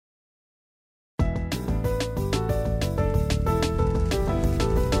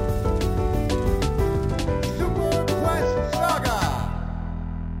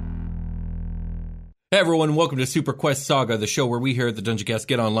Hey everyone, welcome to Super Quest Saga, the show where we here at the Dungeon Cast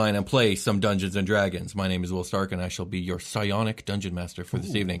get online and play some Dungeons and Dragons. My name is Will Stark, and I shall be your psionic dungeon master for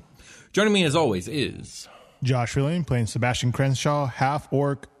this evening. Joining me as always is... Josh Fillion playing Sebastian Crenshaw,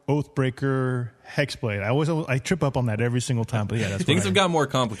 half-orc, Oathbreaker, Hexblade. I trip up on that every single time, but yeah, that's Things have gotten more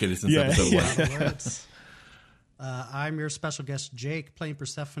complicated since episode 1. I'm your special guest, Jake, playing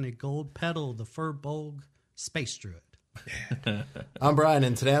Persephone Goldpetal, the Furbolg Space Druid. I'm Brian,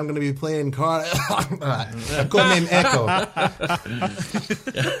 and today I'm going to be playing a code named Echo.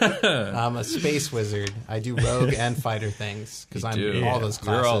 I'm a space wizard. I do rogue and fighter things because I'm all those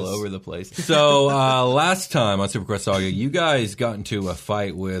classes. We're all over the place. So last time on Super Quest Saga, you guys got into a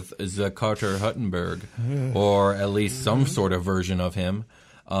fight with Zakater Huttenberg, or at least some sort of version of him.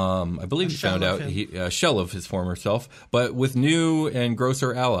 I believe you found out a shell of his former self, but with new and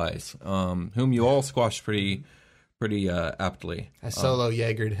grosser allies, whom you all squashed pretty aptly. I solo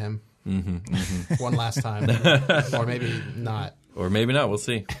Jaegered him one last time. Or maybe not. Or maybe not. We'll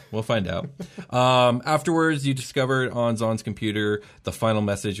see. We'll find out. Afterwards, you discovered on Zon's computer the final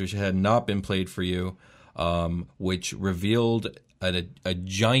message, which had not been played for you, which revealed a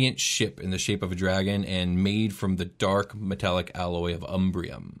giant ship in the shape of a dragon and made from the dark metallic alloy of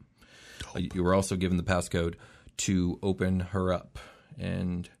Umbrium. You were also given the passcode to open her up.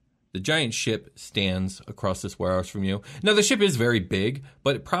 And... the giant ship stands across this warehouse from you. Now, the ship is very big,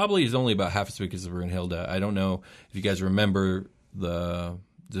 but it probably is only about half as big as the Brunhilde. I don't know if you guys remember the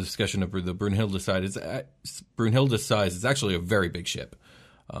discussion of the Brunhilde size. Brunhilde's size is actually a very big ship.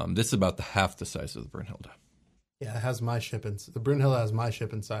 This is about half the size of the Brunhilde. Yeah, it has my ship. The Brunhilde has my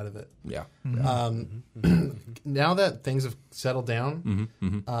ship inside of it. Yeah. Now that things have settled down,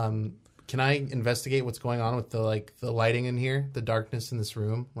 can I investigate what's going on with the lighting in here, the darkness in this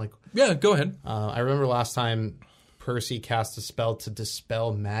room? Yeah, go ahead. I remember last time Percy cast a spell to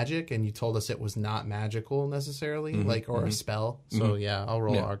dispel magic, and you told us it was not magical necessarily, or a spell. So yeah, I'll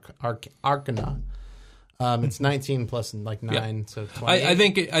roll Arcana. It's 19 plus 9, so 20. I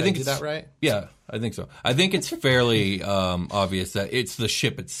think it's that right. Yeah, I think so. I think it's fairly obvious that it's the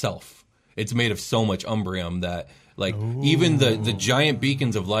ship itself. It's made of so much Umbrium that. Even the giant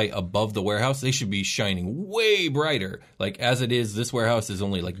beacons of light above the warehouse, they should be shining way brighter. As it is, this warehouse is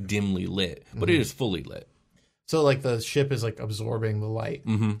only dimly lit, but it is fully lit. So the ship is absorbing the light.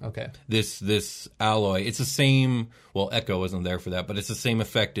 Mm-hmm. Okay. This alloy, it's the same. Well, Echo wasn't there for that, but it's the same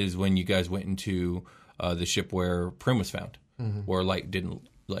effect as when you guys went into the ship where Prim was found, where light didn't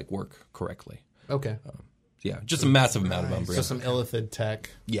work correctly. Okay. Yeah, just a massive amount of Umbrium. So some Illithid tech.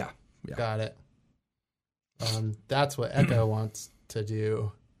 Yeah. Got it. That's what Echo wants to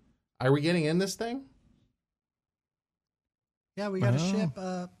do. Are we getting in this thing? Yeah, we got a ship.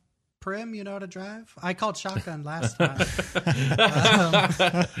 Prim, you know how to drive? I called shotgun last time.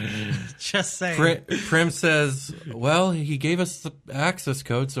 Just saying. Prim says, well, he gave us the access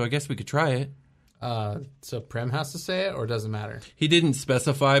code, so I guess we could try it. So Prim has to say it, or doesn't matter? He didn't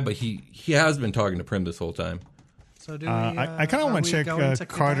specify, but he has been talking to Prim this whole time. So do we, I kind of want to check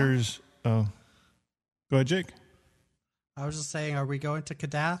Carter's... Go ahead, Jake. I was just saying, are we going to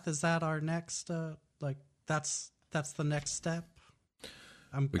Kadath? Is that our next, that's the next step?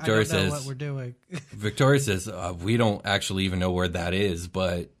 Victoria I don't know says, what we're doing. Victoria says, we don't actually even know where that is,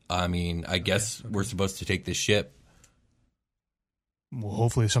 but, I guess we're supposed to take this ship. Well,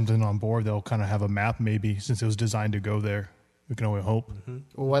 hopefully something on board. They'll kind of have a map, maybe, since it was designed to go there. We can only hope. Mm-hmm.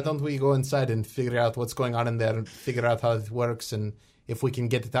 Well, why don't we go inside and figure out what's going on in there and figure out how it works and if we can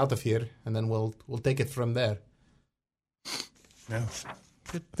get it out of here, and then we'll take it from there. Yeah, I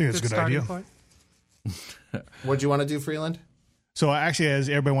think that's a good idea. What do you want to do, Freeland? So actually, as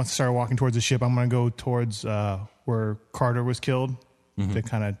everybody wants to start walking towards the ship, I'm going to go towards where Carter was killed to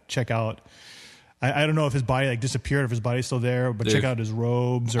kind of check out. I don't know if his body disappeared, if his body's still there, but check out his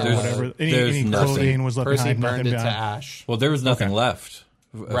robes or whatever. Any clothing was left Percy behind. burned it to ash. Well, there was nothing left.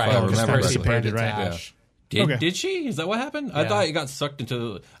 Right, I remember Percy burned it to right? ash. Yeah. Did she? Is that what happened? Yeah. I thought it got sucked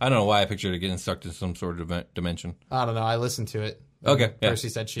into... I don't know why I pictured it getting sucked into some sort of dimension. I don't know. I listened to it. Okay. Yeah. Percy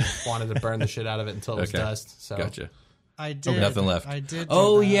said she wanted to burn the shit out of it until it was dust. So. Gotcha. I did. Nothing left. I did.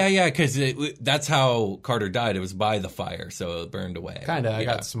 Yeah, because that's how Carter died. It was by the fire, so it burned away. Kind of. I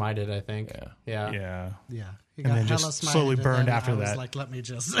got smited, I think. Yeah. He And got then hella just smited, slowly and burned then after I was that. like, let me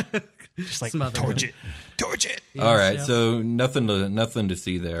just Like, torch it. Yes, all right, so nothing to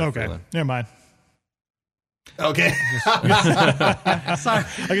see there. Okay, never mind. Okay. Sorry.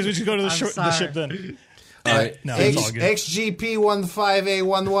 I guess we should go to the ship then. All right. No, it's all good.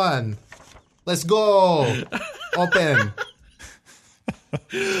 XGP15A11. Let's go. Open.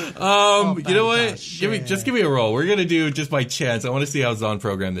 You know what? shit. Give me a roll. We're gonna do just by chance. I want to see how Zon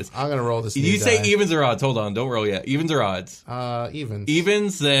programmed this. I'm gonna roll this. You new say die. evens or odds. Hold on, don't roll yet. Evens or odds? Evens.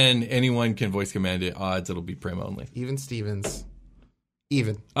 Evens, then anyone can voice command it. Odds, it'll be Prim only. Even Stevens.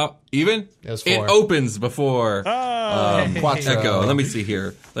 Even. Oh, even? It was It 4. opens before Quattro. Echo. Let me see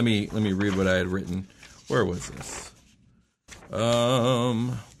here. Let me read what I had written. Where was this?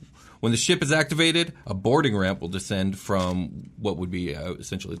 When the ship is activated, a boarding ramp will descend from what would be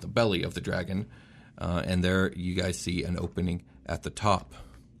essentially the belly of the dragon. And there you guys see an opening at the top.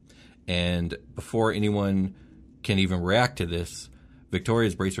 And before anyone can even react to this,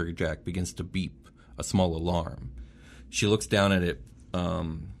 Victoria's bracer jack begins to beep a small alarm. She looks down at it.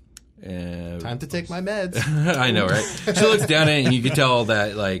 And Time to take my meds. I know, right? She looks down at it, and you can tell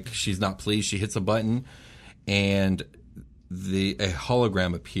that like she's not pleased. She hits a button, and a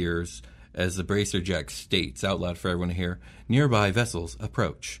hologram appears as the bracer jack states out loud for everyone to hear: "Nearby vessels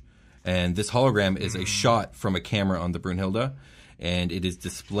approach." And this hologram is a shot from a camera on the Brunhilde, and it is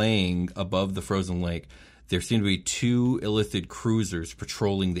displaying above the frozen lake. There seem to be 2 Illithid cruisers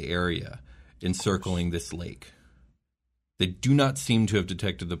patrolling the area, encircling this lake. They do not seem to have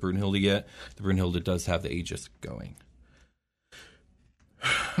detected the Brunhilde yet. The Brunhilde does have the Aegis going.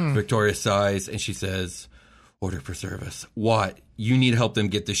 Victoria sighs, and she says, "Order preserve us. Watt, you need to help them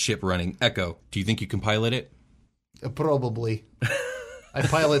get this ship running. Echo, do you think you can pilot it?" Probably. I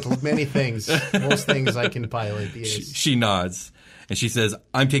pilot many things. Most things I can pilot. Yes. She nods, and she says,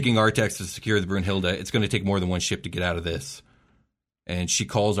 "I'm taking Artax to secure the Brunhilde. It's going to take more than one ship to get out of this." And she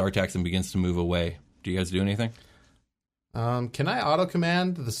calls Artax and begins to move away. Do you guys do anything? Can I auto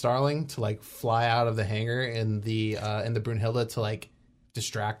command the Starling to like fly out of the hangar in the Brunhilde to like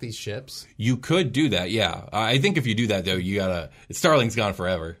distract these ships? You could do that, yeah. I think if you do that, though, you gotta... Starling's gone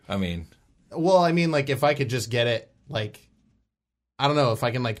forever. I mean... Well, I mean, like, if I could just get it, like... I don't know, if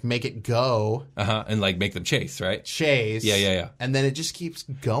I can, like, make it go... and, like, make them chase, right? Chase. Yeah. And then it just keeps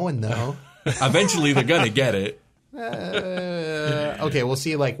going, though. Eventually, they're gonna get it. Okay, we'll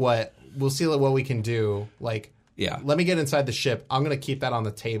see, like, what... We'll see what we can do, like... Yeah. Let me get inside the ship. I'm going to keep that on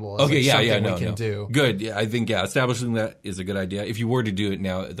the table. As, Okay, like, something no, we can do. Good. Yeah, I think, establishing that is a good idea. If you were to do it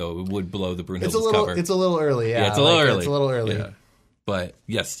now, though, it would blow the Brunhilde's cover. It's a little early, yeah. It's a little early. It's a little early. Yeah. But,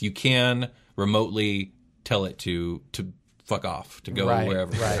 yes, you can remotely tell it to fuck off, to go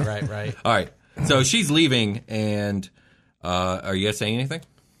wherever. Right. All right. So she's leaving, and are you guys saying anything?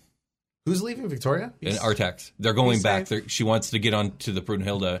 Who's leaving, Victoria? And Artax. They're going back. She wants to get onto the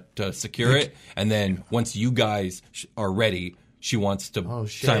Brunhilde to secure it, and then once you guys are ready, she wants to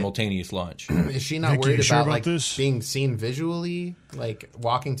simultaneous launch. Is she not Vicky, worried you sure about about like this? being seen visually, like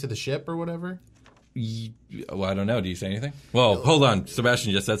walking to the ship or whatever? Well, I don't know. Do you say anything? Well, hold on.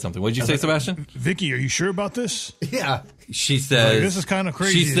 Sebastian just said something. What did you say, Sebastian? Vicky, are you sure about this? Yeah. She says... Like, this is kind of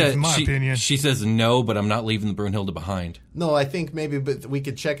crazy, in my opinion. She says, no, but I'm not leaving the Brunhilde behind. No, I think maybe but we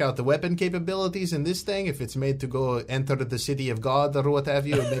could check out the weapon capabilities in this thing. If it's made to go enter the city of God or what have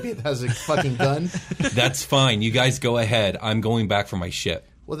you, maybe it has a fucking gun. That's fine. You guys go ahead. I'm going back for my ship.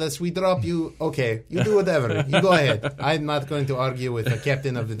 Well, we drop you. Okay, you do whatever. You go ahead. I'm not going to argue with the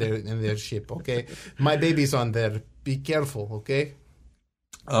captain of their ship. Okay, my baby's on there. Be careful. Okay.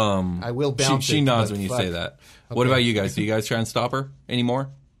 I will bounce. She nods when you say that. Okay. What about you guys? Do you guys try and stop her anymore?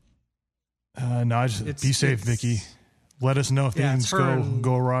 No, I just be safe, Vicky. Let us know if things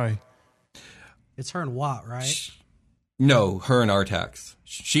go awry. It's her and Watt, right? No, her and Artax.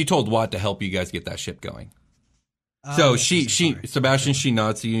 She told Watt to help you guys get that ship going. So Sebastian, she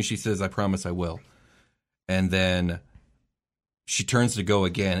nods to you and she says, "I promise I will." And then she turns to go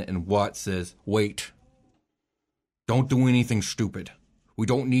again, and Watt says, "Wait. Don't do anything stupid. We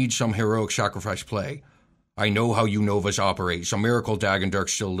don't need some heroic sacrifice play. I know how you Novas operate. Some miracle Dag and Dirk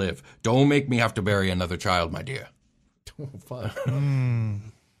still live. Don't make me have to bury another child, my dear." Oh, fuck.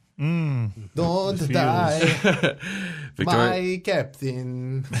 Don't die, my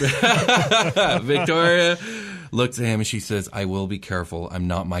captain. Victoria looks at him and she says, "I will be careful. I'm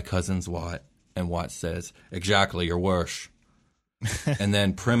not my cousin's Watt." And Watt says, "Exactly, you're worse." And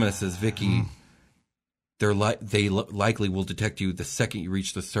then Primina says, "Vicky, they likely will detect you the second you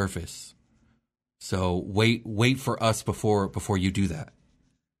reach the surface. So wait for us before you do that."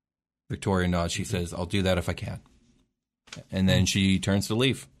 Victoria nods. She says, "I'll do that if I can." And then she turns to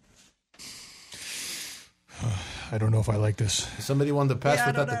leave. I don't know if I like this. Somebody want to pass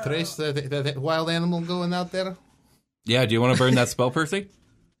without the trace? That wild animal going out there? Yeah, do you want to burn that spell, Percy?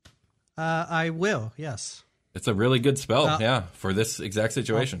 I will, yes. It's a really good spell, for this exact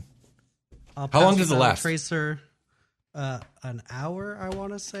situation. How long does it last? Tracer, an hour, I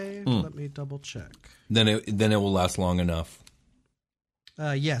want to say. Let me double check. Then it will last long enough.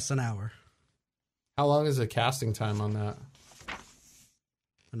 Yes, an hour. How long is the casting time on that?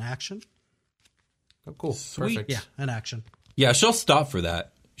 An action? Oh, cool. Sweet. Perfect. Yeah, an action. Yeah, she'll stop for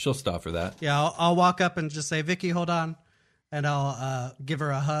that. Yeah, I'll walk up and just say, Vicky, hold on. And I'll give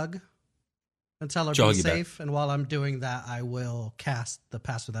her a hug and tell her She'll be hug you back. safe. And while I'm doing that, I will cast the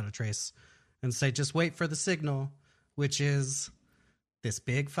Pass Without a Trace and say, just wait for the signal, which is this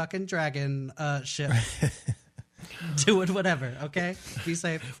big fucking dragon ship doing whatever, okay? Be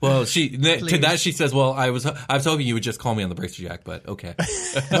safe. Well, to that she says, "Well, I was hoping you would just call me on the bracer jack, but okay."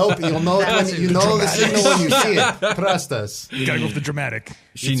 Nope, you'll know it when you know the signal when you see it. Trust us. You gotta go with the dramatic.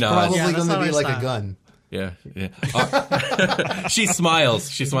 She It's nods. probably Yeah, that's going to not be our like style. a gun. Yeah. She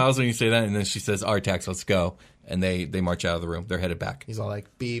smiles. She smiles when you say that, and then she says, "Artax, let's go." And they march out of the room. They're headed back. He's all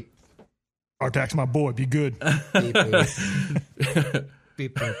like, beep, Artax, my boy, be good. beep, beep. Be,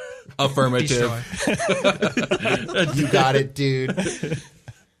 be Affirmative. sure. You got it, dude.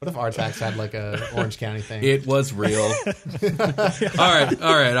 What if Artax had like a Orange County thing? It was real. All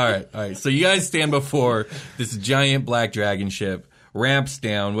right. So you guys stand before this giant black dragon ship. Ramps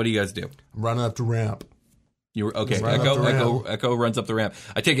down. What do you guys do? I'm running up the ramp. You were okay. Run up the Echo runs up the ramp.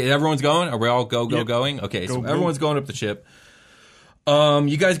 I take it everyone's going. Are we all going? Okay, so everyone's going up the ship.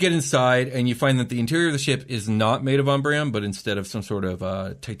 You guys get inside and you find that the interior of the ship is not made of Umbreon, but instead of some sort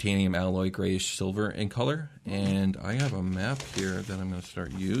of titanium alloy, grayish silver in color. And I have a map here that I'm going to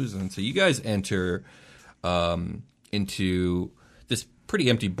start using. So you guys enter into this pretty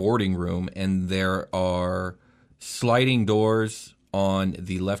empty boarding room, and there are sliding doors on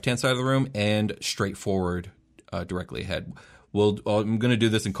the left-hand side of the room and straight forward directly ahead. I'm going to do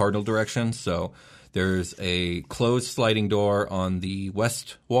this in cardinal direction, so there's a closed sliding door on the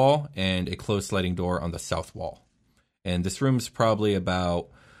west wall and a closed sliding door on the south wall. And this room's probably about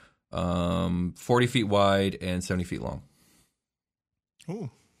 40 feet wide and 70 feet long. Ooh.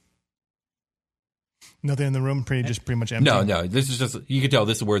 Nothing in the room, pretty much empty. No, this is just, you can tell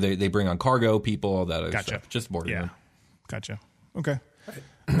this is where they bring on cargo, people, all that other Gotcha. stuff. Just boarding Yeah. room. Gotcha. Okay.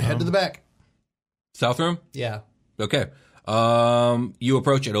 Head to the back. South room? Yeah. Okay. You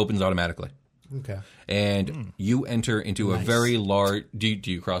approach, it opens automatically. Okay. And you enter into a very large. Do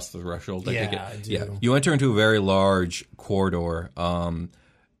you cross the threshold? Yeah, take it? I do. Yeah. You enter into a very large corridor,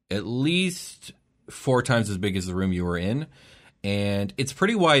 at least 4 times as big as the room you were in, and it's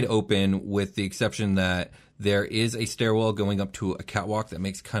pretty wide open, with the exception that there is a stairwell going up to a catwalk that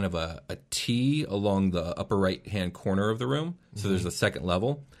makes kind of a T along the upper right hand corner of the room. So there's a second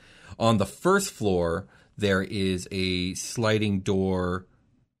level. On the first floor, there is a sliding door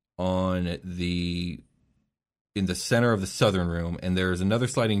in the center of the southern room, and there's another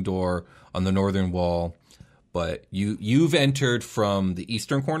sliding door on the northern wall. But you've entered from the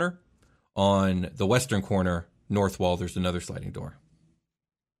eastern corner. On the western corner, north wall, there's another sliding door.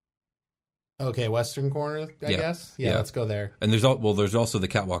 Okay, western corner, I guess. Yeah, let's go there. And there's also the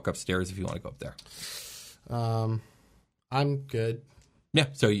catwalk upstairs if you want to go up there. I'm good. Yeah.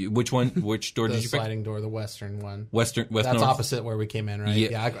 So which door The did you pick? sliding door, the western one. West That's north? opposite where we came in, right?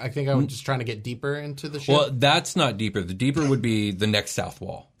 Yeah. I think I was just trying to get deeper into the ship. Well, that's not deeper. The deeper would be the next south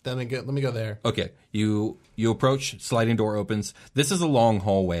wall. Let me go there. Okay, you approach, sliding door opens. This is a long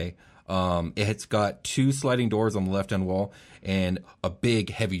hallway. It's got 2 sliding doors on the left-hand wall and a big,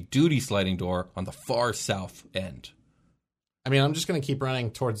 heavy-duty sliding door on the far south end. I mean, I'm just going to keep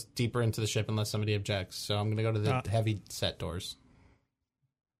running towards deeper into the ship unless somebody objects. So I'm going to go to the heavy set doors.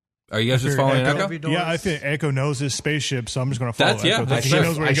 Are you guys just following Echo? Echo? Yeah, I think Echo knows his spaceship, so I'm just going to follow Echo. I He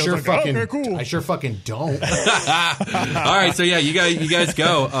knows where he goes. Like, okay, cool. I sure fucking don't. All right, so yeah, you guys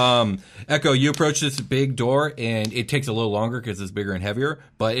go. Echo, you approach this big door, and it takes a little longer because it's bigger and heavier,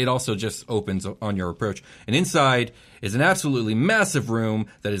 but it also just opens on your approach. And inside is an absolutely massive room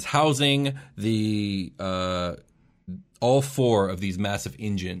that is housing the all 4 of these massive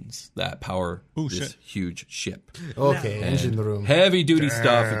engines that power this huge ship. Okay, engine room. Heavy duty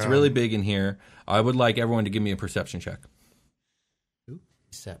stuff. It's really big in here. I would like everyone to give me a perception check.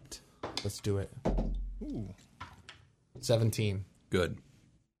 Accept. Let's do it. 17. Good.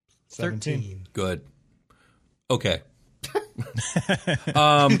 13. Good. Okay.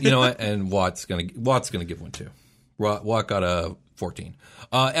 You know what? And Watt's gonna give one too. Watt got a 14.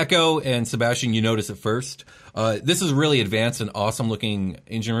 Echo and Sebastian, you notice at first. This is really advanced and awesome looking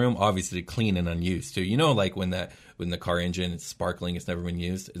engine room. Obviously clean and unused too. You know, like when the car engine is sparkling, it's never been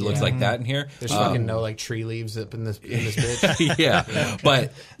used. It looks like that in here. There's fucking no like tree leaves up in this bitch. Yeah.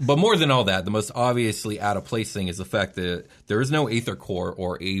 But more than all that, the most obviously out of place thing is the fact that there is no Aether core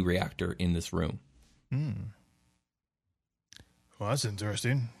or a reactor in this room. Well, that's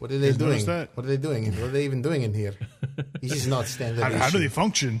interesting. What are they doing? That? What are they doing? What are they even doing in here? This is not standard. How do issue. they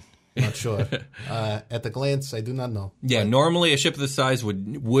function? Not sure. At a glance, I do not know. Yeah, normally a ship of this size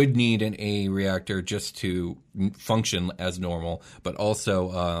would need an A reactor just to function as normal, but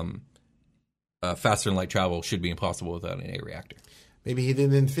also faster than light travel should be impossible without an A reactor. Maybe he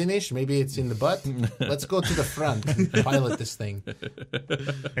didn't finish. Maybe it's in the butt. Let's go to the front and pilot this thing.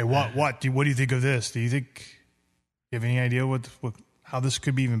 Hey, what do you think of this? Do you have any idea how this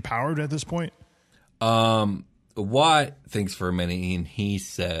could be even powered at this point? Watt thinks for a minute and he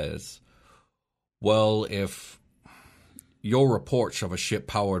says, well, if your reports of a ship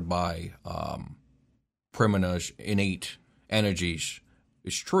powered by Primina's innate energies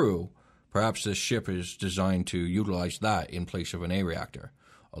is true, perhaps this ship is designed to utilize that in place of an A reactor,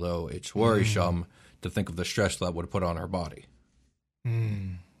 although it's worrisome to think of the stress that would put on our body.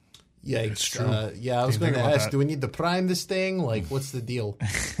 Yikes. true. I was going to ask, do we need to prime this thing? Like, what's the deal?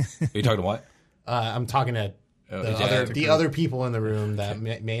 Are you talking to what? I'm talking to the other people in the room that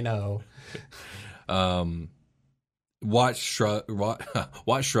may know. Watt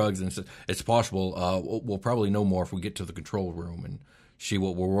shrugs and says, it's possible. We'll probably know more if we get to the control room and see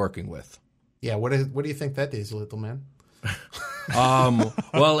what we're working with. Yeah, what do you think that is, little man?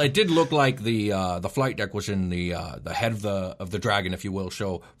 Well, it did look like the flight deck was in the head of the dragon, if you will.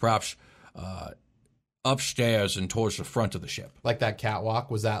 So perhaps upstairs and towards the front of the ship. Like that catwalk,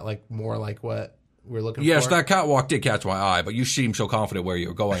 was that like more like what we're looking Yes, for? that catwalk did catch my eye, but you seem so confident where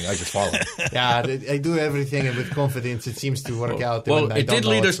you're going. I just followed. Yeah, I do everything with confidence. It seems to work out. Well, it did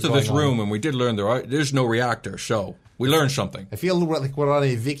lead us to this room, and we did learn there's no reactor, so we learned something. I feel like we're on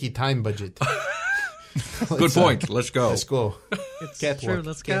a Vicky time budget. Good point. Let's go. Let's go. It's true.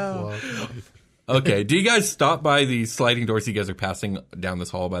 Let's go. Okay. Do you guys stop by the sliding doors you guys are passing down this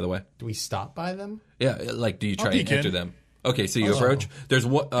hall, by the way? Do we stop by them? Yeah. Like, do you try and peek in. enter them? Okay. So you approach. There's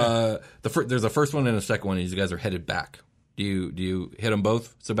there's a first one and a second one, and you guys are headed back. Do you hit them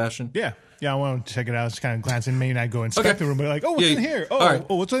both, Sebastian? Yeah. I want to check it out. Just kind of glance in. Maybe not go inspect the room, but like, what's in here? All right.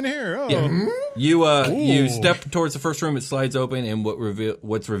 What's in here? Oh, Yeah. You step towards the first room. It slides open, and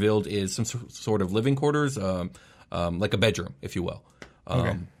what's revealed is some sort of living quarters, like a bedroom, if you will.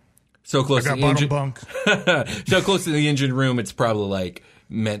 Okay. So close I to got the bottom engine. bunk. So close to the engine room, it's probably like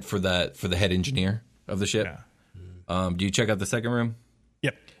meant for the head engineer of the ship. Yeah. Do you check out the second room?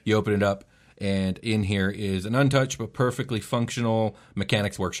 Yep. You open it up, and in here is an untouched but perfectly functional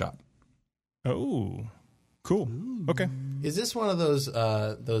mechanics workshop. Oh, cool. Okay. Is this one of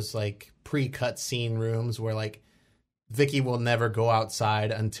those like pre-cut scene rooms where like Vicky will never go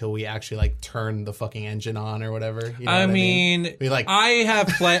outside until we actually like turn the fucking engine on or whatever? You know I what mean, We like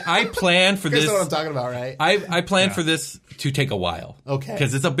I planned for you this. guys know what I'm talking about, right? I planned for this to take a while. Okay.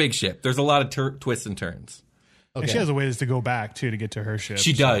 Because it's a big ship. There's a lot of twists and turns. And she has a ways to go back too to get to her ship.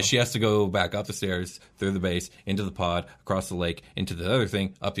 She does. She has to go back up the stairs, through the base, into the pod, across the lake, into the other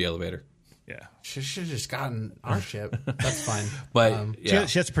thing, up the elevator. Yeah. She should have just gotten our ship. That's fine. But yeah,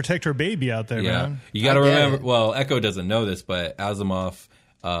 She has to protect her baby out there, yeah. man. You got to I get remember. it. Well, Echo doesn't know this, but Asimov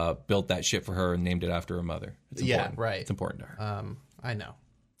built that ship for her and named it after her mother. It's Yeah, important. right. It's important to her. I know.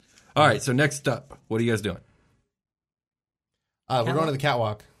 All right. So next up, what are you guys doing? We're going to the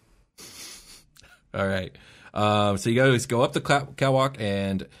catwalk. All right. So you guys go up the catwalk,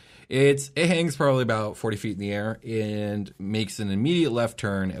 and it hangs probably about 40 feet in the air and makes an immediate left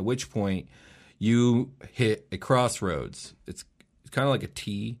turn, at which point you hit a crossroads. It's kind of like a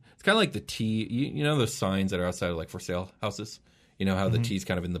T. It's kind of like the T. You know those signs that are outside of like for sale houses? You know how the T's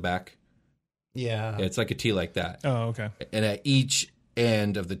kind of in the back? Yeah. Yeah, it's like a T like that. Oh, okay. And at each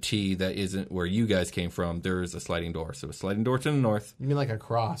end of the T that isn't where you guys came from, there is a sliding door. So a sliding door to the north. You mean like a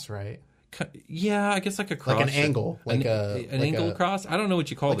cross, right? Yeah, I guess like a cross. Like an angle. Like an angle cross? I don't know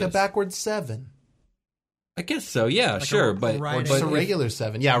what you call like this. a backwards 7. I guess so. Yeah, sure. a But right Just a angle. regular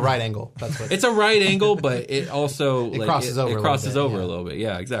 7. Yeah, right angle. That's what it's a right angle, but it also crosses over a It little crosses bit, over yeah. a little bit.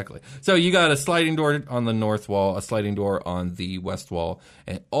 Yeah, exactly. So you got a sliding door on the north wall, a sliding door on the west wall,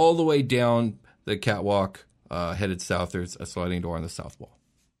 and all the way down the catwalk headed south. There's a sliding door on the south wall.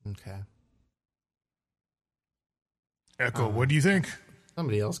 Okay. Echo, what do you think?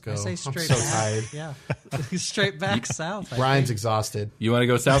 Somebody else go. I say I'm straight so back. tired. Yeah. Straight back south. I Brian's think. exhausted. You want to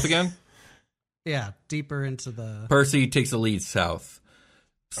go south again? Yeah, deeper into the. Percy takes the lead south.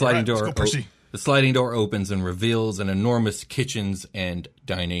 Sliding All right, let's door. go, Percy. The sliding door opens and reveals an enormous kitchens and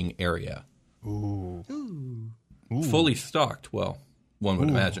dining area, Ooh. fully stocked. Well, one would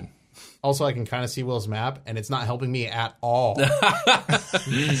imagine. Also, I can kind of see Will's map, and it's not helping me at all.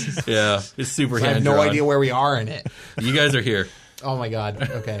 Yeah, it's super. I have no hand-drawn. idea where we are in it. You guys are here. Oh my god.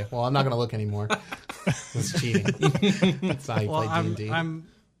 Okay. Well, I'm not going to look anymore. That's cheating. That's not how you Well, play D&D.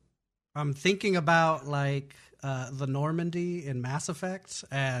 I'm thinking about like the Normandy in Mass Effect,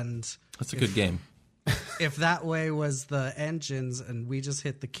 and That's a good game. if that way was the engines and we just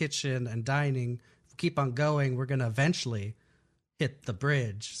hit the kitchen and dining, keep on going, we're going to eventually hit the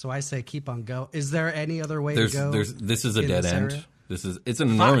bridge. So I say keep on go. Is there any other way to go? This is a in dead this end. area? It's an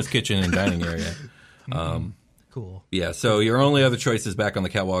enormous kitchen and dining area. Cool. Yeah, so your only other choices back on the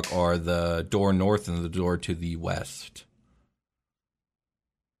catwalk are the door north and the door to the west.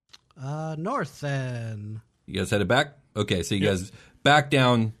 North then. You guys headed back? Okay, so you guys back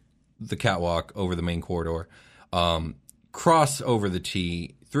down the catwalk over the main corridor, cross over the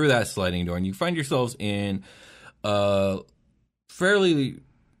T through that sliding door, and you find yourselves in a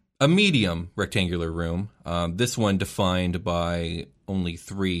medium rectangular room. This one defined by only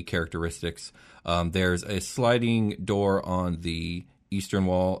 3 characteristics. There's a sliding door on the eastern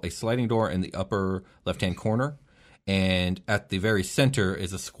wall, a sliding door in the upper left-hand corner, and at the very center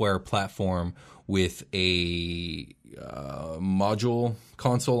is a square platform with a module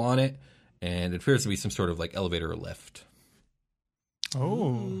console on it, and it appears to be some sort of like elevator or lift.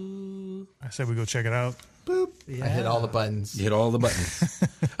 Oh, I said we go check it out. Boop. I hit all the buttons. You hit all the buttons.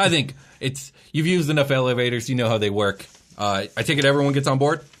 I think you've used enough elevators, you know how they work. I take it everyone gets on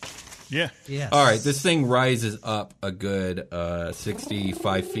board? Yeah. Yes. All right, this thing rises up a good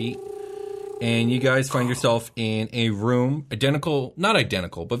 65 feet, and you guys find yourself in a room not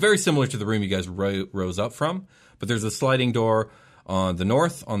identical, but very similar to the room you guys rose up from. But there's a sliding door on the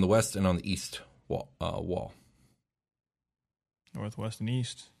north, on the west, and on the east wall. Northwest and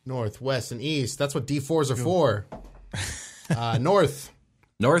east. North, west, and east. That's what D4s are for. North.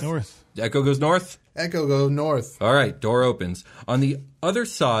 North? Echo goes north? Echo go north. All right, door opens. On the other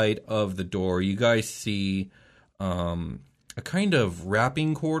side of the door, you guys see a kind of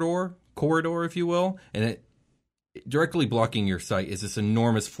wrapping corridor, if you will, and it directly blocking your sight is this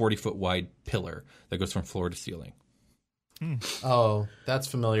enormous 40-foot wide pillar that goes from floor to ceiling. Oh, that's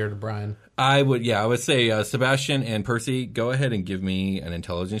familiar to Brian. I would say Sebastian and Percy, go ahead and give me an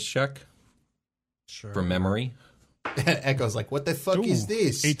intelligence check Sure. from memory. Echo's like, what the fuck is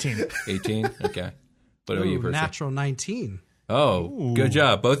this? 18. 18? Okay. What about you, Percy? Natural 19. Oh, good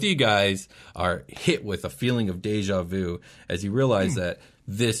job. Both of you guys are hit with a feeling of deja vu as you realize that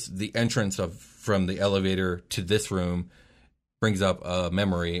the entrance from the elevator to this room brings up a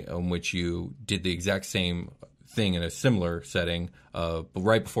memory in which you did the exact same thing in a similar setting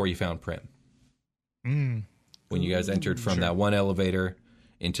right before you found Prim. When you guys entered from that one elevator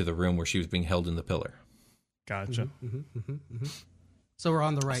into the room where she was being held in the pillar. Gotcha. So we're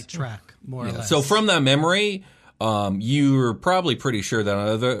on the right track, more or less. So from that memory, you're probably pretty sure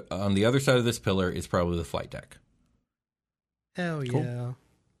that on the other side of this pillar is probably the flight deck. Hell yeah.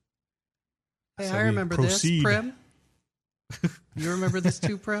 Hey, So I we remember proceed. this, Prim. You remember this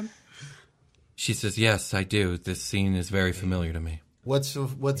too, Prim? She says, yes, I do. This scene is very familiar to me. What's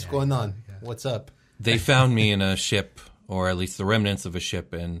going on? What's up? They found me in a ship, or at least the remnants of a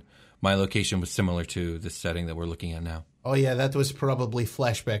ship, and my location was similar to this setting that we're looking at now. Oh, yeah, that was probably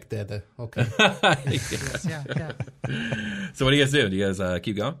flashback there. Okay. Yes, yeah. So what do you guys do? Do you guys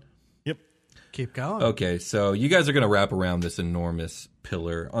keep going? Yep. Keep going. Okay, so you guys are going to wrap around this enormous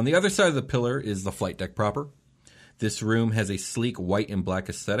pillar. On the other side of the pillar is the flight deck proper. This room has a sleek white and black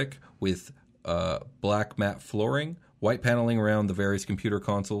aesthetic with black matte flooring, white paneling around the various computer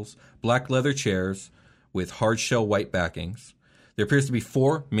consoles, black leather chairs with hard shell white backings. There appears to be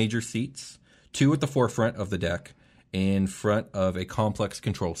 4 major seats, 2 at the forefront of the deck, in front of a complex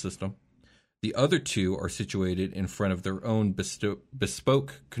control system. The other 2 are situated in front of their own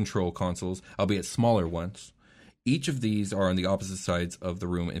bespoke control consoles, albeit smaller ones. Each of these are on the opposite sides of the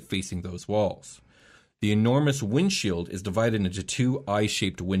room and facing those walls. The enormous windshield is divided into 2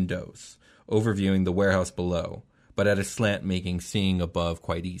 eye-shaped windows, overviewing the warehouse below, but at a slant making seeing above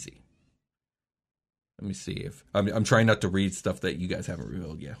quite easy. Let me see if... I'm trying not to read stuff that you guys haven't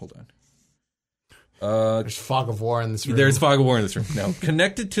revealed yet. Hold on. There's fog of war in this room. There's fog of war in this room. Now,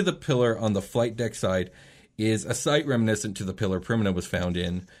 connected to the pillar on the flight deck side is a site reminiscent to the pillar Primina was found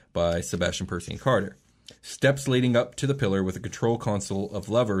in by Sebastian, Percy, and Carter. Steps leading up to the pillar with a control console of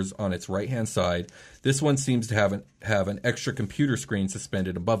levers on its right-hand side. This one seems to have an extra computer screen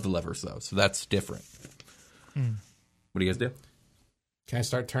suspended above the levers, though, so that's different. What do you guys do? Can I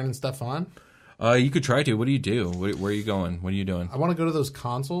start turning stuff on? You could try to. What do you do? Where are you going? What are you doing? I want to go to those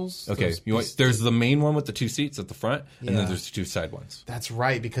consoles. Okay, there's the main one with the 2 seats at the front, and then there's 2 side ones. That's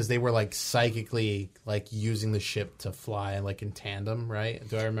right, because they were like psychically like using the ship to fly like in tandem, right?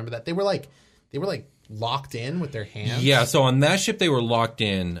 Do I remember that? They were like they were like locked in with their hands. Yeah, so on that ship they were locked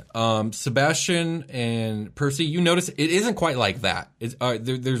in. Sebastian and Percy, you notice it isn't quite like that. It's,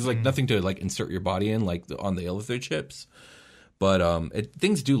 there's like nothing to like insert your body in like on the Illithid ships, but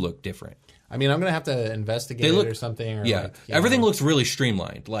things do look different. I mean, I'm gonna have to investigate it or something. Or yeah, like, everything looks really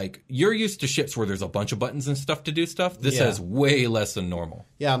streamlined. Like you're used to ships where there's a bunch of buttons and stuff to do stuff. This has way less than normal.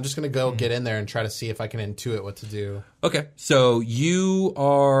 Yeah, I'm just gonna go get in there and try to see if I can intuit what to do. Okay, so you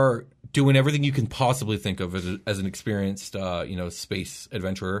are doing everything you can possibly think of as an experienced, space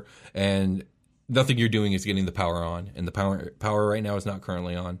adventurer, and nothing you're doing is getting the power on, and the power right now is not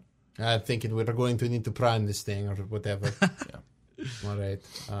currently on. I'm thinking we're going to need to prime this thing or whatever. Yeah. All right.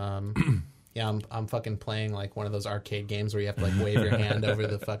 Yeah, I'm fucking playing like one of those arcade games where you have to like wave your hand over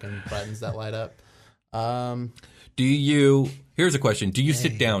the fucking buttons that light up. Here's a question. Do you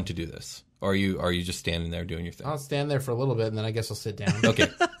sit down to do this? Or are you just standing there doing your thing? I'll stand there for a little bit and then I guess I'll sit down. Okay.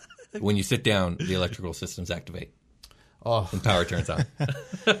 When you sit down, the electrical systems activate. Oh, and power turns on.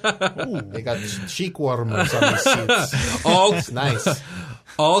 They got cheek warmers on these seats. It's nice.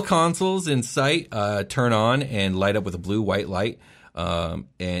 All consoles in sight turn on and light up with a blue-white light. And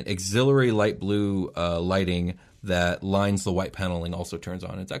auxiliary light blue lighting that lines the white paneling also turns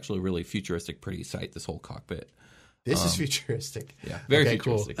on. It's actually a really futuristic, pretty sight, this whole cockpit. This is futuristic. Yeah, very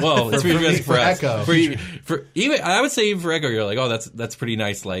futuristic. Cool. Well, it's futuristic for us. Echo. For even, I would say even for Echo, you're like, oh, that's pretty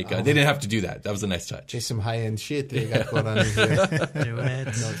nice. Like they didn't have to do that. That was a nice touch. There's some high end shit they got going on here. Do it.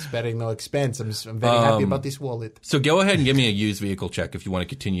 No sparing, no expense. I'm very happy about this wallet. So go ahead and give me a used vehicle check if you want to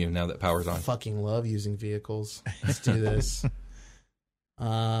continue now that power's on. I fucking love using vehicles. Let's do this.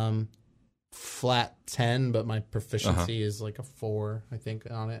 Flat 10, but my proficiency is like a 4, I think,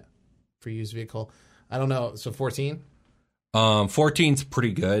 on it for used vehicle. I don't know. So 14? 14's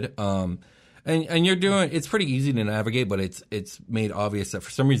pretty good. And you're doing, it's pretty easy to navigate, but it's made obvious that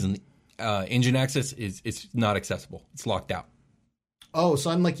for some reason, engine access is not accessible. It's locked out. Oh, so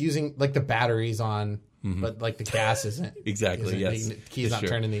I'm like using like the batteries on, but like the gas isn't. Exactly. Yes. The key's not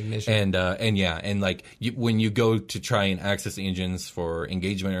turning the ignition. And like when you go to try and access engines for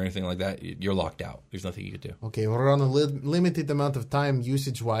engagement or anything like that, you're locked out. There's nothing you could do. Okay, we're on a limited amount of time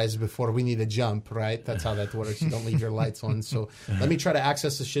usage-wise before we need a jump, right? That's how that works. You don't leave your lights on. So let me try to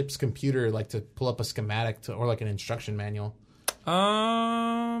access the ship's computer, like to pull up a schematic or like an instruction manual.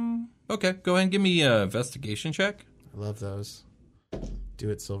 Okay, go ahead and give me an investigation check. I love those. Do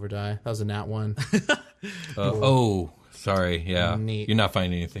it, Silver Die. That was a nat 1. Oh, sorry. Yeah, Neat. You're not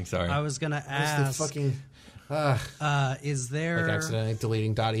finding anything. Sorry. I was gonna ask. The fucking Is there like accidentally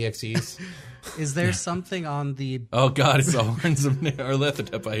deleting .exes? Is there something on the Oh God, it's the horns of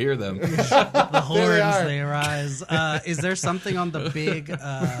Nyarlathotep. I hear them. the horns they arise? Is there something on the big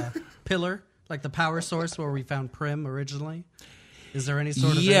pillar, like the power source where we found Prim originally? Is there any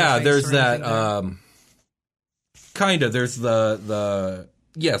sort of interface there's or that. anything there? Kind of. There's the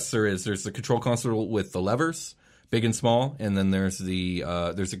yes, there is. There's the control console with the levers, big and small, and then there's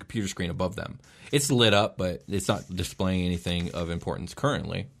a computer screen above them. It's lit up, but it's not displaying anything of importance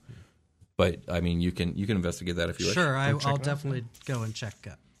currently. But I mean, you can investigate that if you wish. Sure, I'll definitely go and check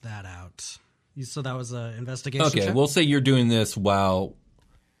that out. So that was an investigation. Okay, check? we'll say you're doing this while.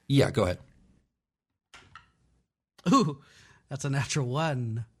 Yeah, go ahead. Ooh, that's a natural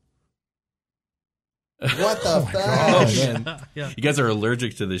 1. What the fuck? Oh man, Yeah. you guys are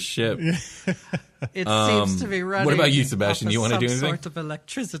allergic to this ship. It seems to be running. What about you, Sebastian? off Do you want to do some anything? sort of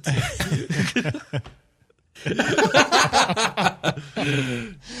electricity.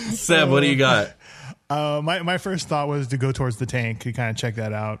 Seb, what do you got? My first thought was to go towards the tank and kind of check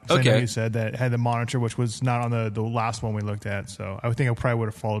that out. So I know Okay. you said that it had the monitor, which was not on the last one we looked at. So I think I probably would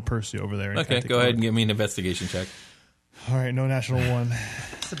have followed Percy over there. And Okay, kinda take go a ahead look. and give me an investigation check. All right, no national 1.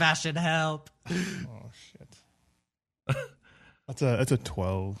 Sebastian, help. Oh shit. That's a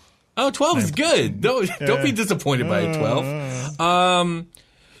 12. Oh, 12 is good. Don't be disappointed by a 12.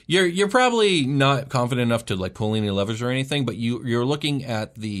 You're probably not confident enough to like pull any levers or anything, but you're looking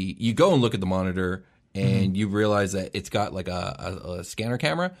at you go and look at the monitor and you realize that it's got like a scanner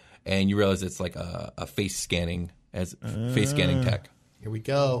camera, and you realize it's like a face scanning tech. Here we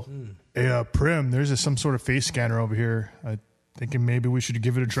go. Hey, Prim, there's some sort of face scanner over here. I'm thinking maybe we should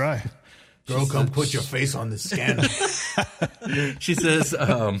give it a try. Bro, come put your face on the scanner. She says,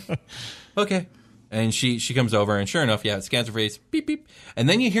 okay. And she comes over, and sure enough, it scans her face, beep, beep. And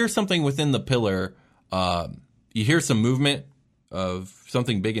then you hear something within the pillar. You hear some movement of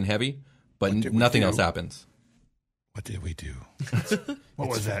something big and heavy, but nothing else happens. What did we do? What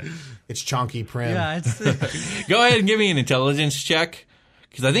was that? It's Chonky Prim. Yeah, it's Go ahead and give me an intelligence check,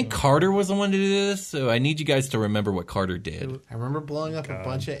 because I think Carter was the one to do this, so I need you guys to remember what Carter did. I remember blowing up a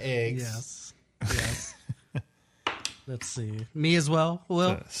bunch of eggs. yes. Yes. Let's see. Me as well,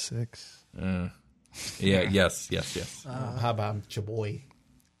 Will? 6. Yeah. Yes. How about your boy,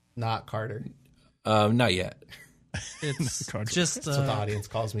 not Carter? Not yet. It's Carter. just That's what the audience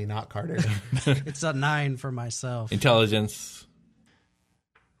calls me, not Carter. it's a 9 for myself. Intelligence.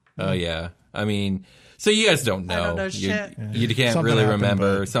 Oh yeah. I mean, so you guys don't know. I don't know shit. You can't Something really happened,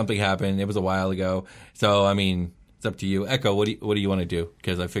 remember. but- Something happened. It was a while ago. So I mean, it's up to you. Echo, what do you want to do?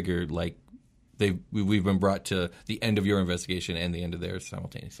 Because I figured like we've been brought to the end of your investigation and the end of theirs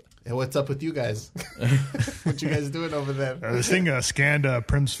simultaneously. And what's up with you guys? What you guys doing over there? This thing scanned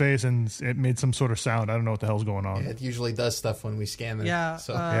Prim's face and it made some sort of sound. I don't know what the hell's going on. It usually does stuff when we scan them. Yeah,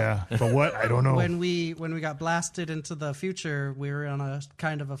 So Yeah, but what? I don't know. When we got blasted into the future, we were on a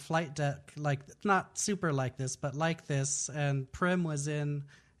kind of a flight deck, like not super like this, but like this, and Prim was in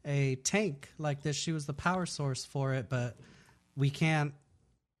a tank like this. She was the power source for it, but we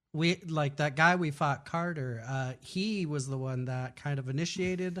like that guy we fought, Carter, he was the one that kind of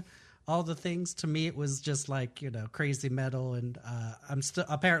initiated all the things. To me, it was just like, crazy metal, and I'm still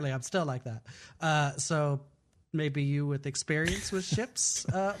like that. So maybe you with experience with ships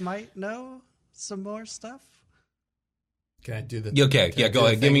might know some more stuff. can I do the? Okay, can yeah, I go do the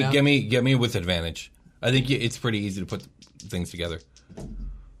ahead. thing now? Give me with advantage. I think it's pretty easy to put things together.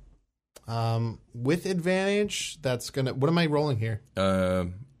 With advantage, that's gonna. What am I rolling here?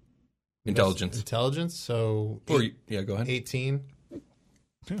 Intelligence. Intelligence. So Or yeah, go ahead. 18.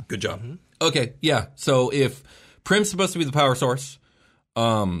 Good job. Okay, yeah. So if Prim's supposed to be the power source,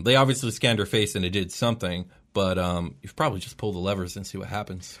 they obviously scanned her face and it did something, but you've probably just pull the levers and see what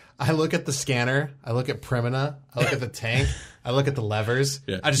happens. I look at the scanner. I look at Primina. I look at the tank. I look at the levers.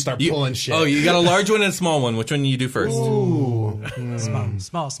 Yeah. I just start pulling shit. Oh, you got a large one and a small one. Which one do you do first? Ooh.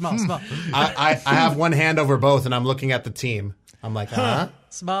 Small. I have one hand over both, and I'm looking at the team. I'm like,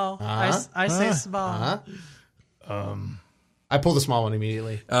 Small. I say small. I pull the small one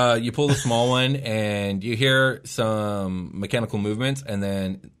immediately. You pull the small one and you hear some mechanical movements, and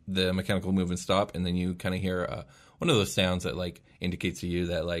then the mechanical movements stop, and then you kind of hear one of those sounds that like indicates to you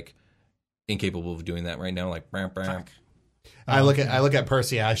that like incapable of doing that right now, like bam, bam. I look at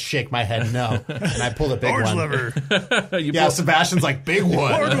Percy. I shake my head no, and I pull the big Large one. lever. Yeah, Sebastian's like big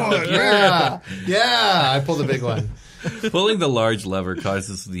one. Yeah. I pull the big one. Pulling the large lever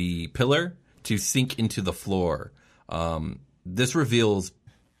causes the pillar to sink into the floor. This reveals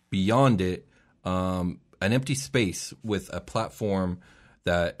beyond it an empty space with a platform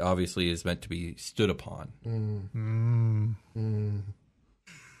that obviously is meant to be stood upon. I'm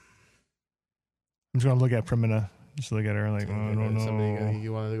just gonna look at Primina. Just look at her like, I don't know.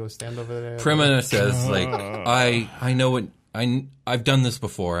 You want to go stand over there? Primina says, "Like I know what I've done this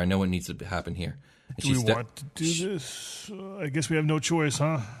before. I know what needs to happen here." And Do we want to do this? I guess we have no choice,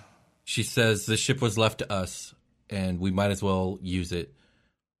 huh? She says the ship was left to us, and we might as well use it.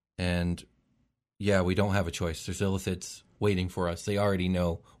 And yeah, we don't have a choice. There's Illithids waiting for us. They already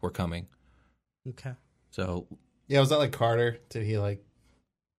know we're coming. Okay. So Yeah, was that like Carter? Did he like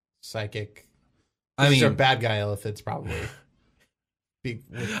psychic? I These are mean, bad guy Illithids probably.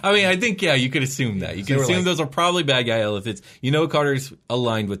 I think yeah, you could assume that. You They could were assume like- those are probably bad guy Illithids. You know, Carter's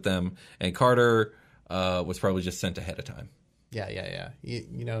aligned with them, and Carter was probably just sent ahead of time. Yeah.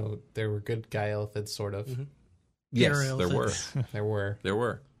 You know, there were good guy Illithids, sort of. Yes, Pure there were. Illithids. There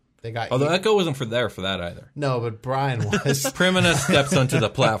were. They got. Although Echo wasn't for that either. No, but Brian was. Primina steps onto the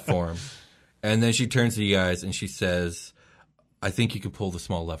platform, and then she turns to you guys and she says, "I think you can pull the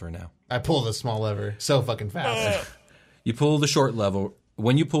small lever now." I pull the small lever so fucking fast. You pull the short lever.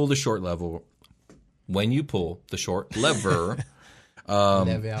 When you pull the short lever, Level.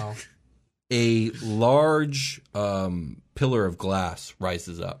 a large pillar of glass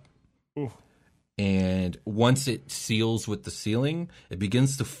rises up. Ooh. And once it seals with the ceiling, it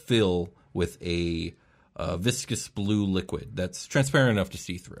begins to fill with a viscous blue liquid that's transparent enough to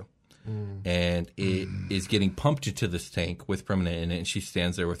see through. And it is getting pumped into this tank with Primina in it, and she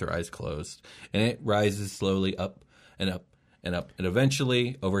stands there with her eyes closed. And it rises slowly up and up and up, and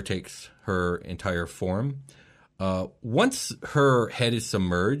eventually overtakes her entire form. Once her head is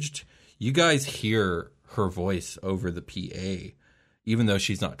submerged, you guys hear her voice over the PA, even though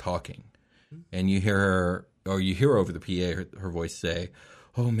she's not talking. And you hear over the PA her voice say,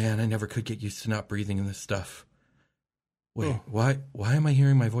 "Oh man, I never could get used to not breathing in this stuff. Wait, why am I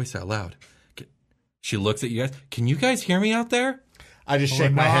hearing my voice out loud?" She looks at you guys. Can you guys hear me out there? I just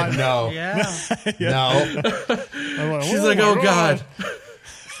shake my head no. Yeah. No. I'm like, She's "Whoa, like, "Oh whoa." God."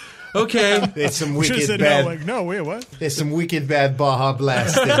 Okay. There's some We should have wicked said bad. no. Like, no, wait, what? There's some wicked bad Baja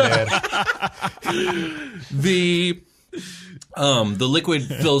Blast in there. The liquid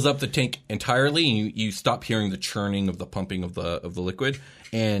fills up the tank entirely, and you stop hearing the churning of the pumping of the liquid,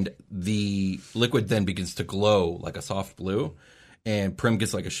 and the liquid then begins to glow like a soft blue. And Prim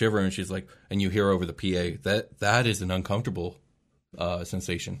gets like a shiver, and she's like, and you hear over the PA that is an uncomfortable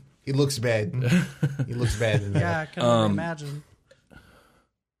sensation. He looks bad. He looks bad. In that. Yeah, I can only imagine.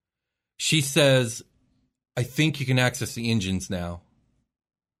 She says, "I think you can access the engines now."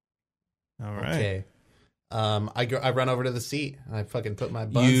 All right. Okay. I run over to the seat and I fucking put my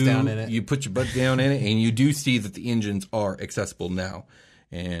buns down in it. You put your butt down in it, and you do see that the engines are accessible now.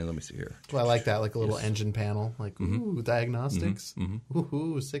 And let me see here. Well, I like that, like a little engine panel, like ooh, diagnostics,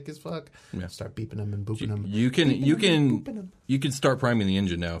 ooh, sick as fuck. Yeah. Start beeping them and booping them. You can start priming the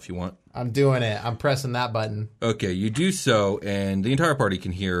engine now if you want. I'm doing it. I'm pressing that button. Okay, you do so, and the entire party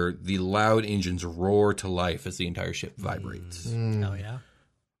can hear the loud engines roar to life as the entire ship vibrates. Oh yeah.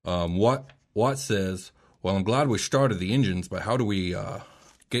 Watt says, "Well, I'm glad we started the engines, but how do we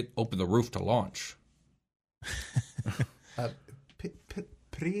open the roof to launch?"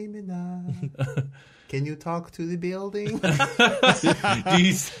 Primina, can you talk to the building?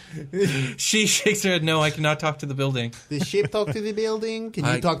 She shakes her head. No, I cannot talk to the building. The ship talk to the building? Can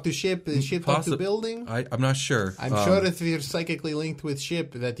you talk to ship? The ship talk to building? I'm not sure. I'm sure if you're psychically linked with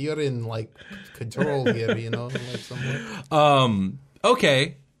ship that you're in like control here, you know, like somewhere.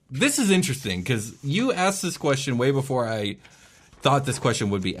 Okay, this is interesting because you asked this question way before I thought this question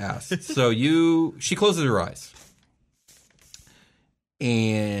would be asked. So she closes her eyes.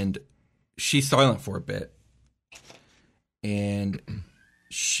 And she's silent for a bit. And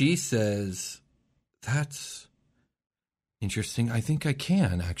she says, "That's interesting. I think I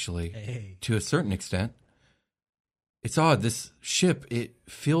can, actually, to a certain extent. It's odd. This ship, it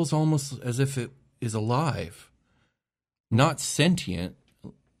feels almost as if it is alive. Not sentient,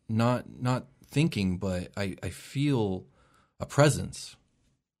 not thinking, but I feel a presence."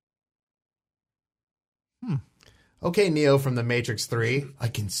 Okay, Neo from the Matrix 3, I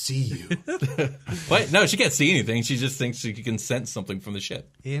can see you. But no, she can't see anything. She just thinks she can sense something from the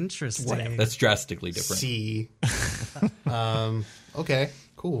ship. Interesting. That's drastically different. See. Okay,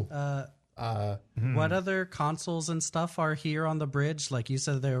 cool. What other consoles and stuff are here on the bridge? Like you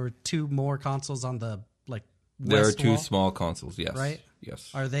said, there were 2 more consoles on the There are west 2 wall, small consoles, yes. right?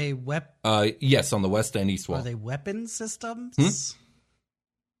 Yes. Are they Yes, on the west and east wall. Are they weapon systems?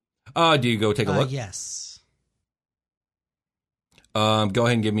 Do you go take a look? Yes. Go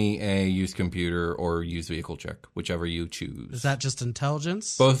ahead and give me a used computer or used vehicle check, whichever you choose. Is that just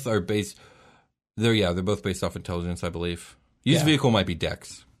intelligence? Both are based. They're both based off intelligence, I believe. Used vehicle might be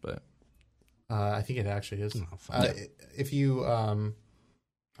Dex, but I think it actually is. If you, I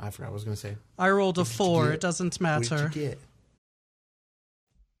forgot what I was going to say. I rolled a 4. It doesn't matter. What did you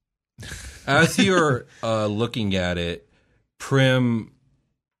get? As you're looking at it, Prim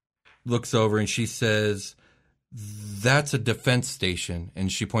looks over and she says, "That's a defense station." And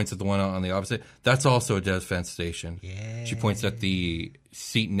she points at the one on the opposite. "That's also a defense station." Yeah. She points at the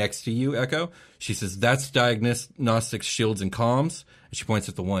seat next to you, Echo. She says, "That's diagnostics, shields, and comms." And she points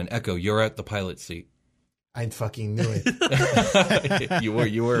at the one. "Echo, you're at the pilot seat." I fucking knew it. You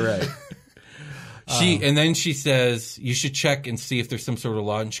were right. And then she says, "You should check and see if there's some sort of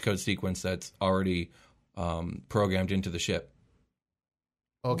launch code sequence that's already programmed into the ship."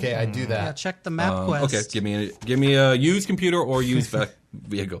 Okay, I do that. Yeah, check the map quest. Okay, give me a used computer or used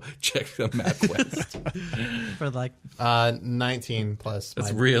vehicle. Check the map quest. For 19 plus.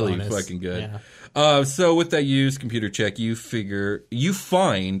 That's my really bonus. fucking good. Yeah. So with that used computer check, you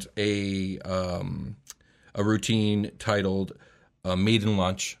find a routine titled "Maiden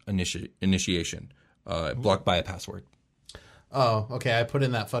Launch Initiation," blocked by a password. Oh, okay. I put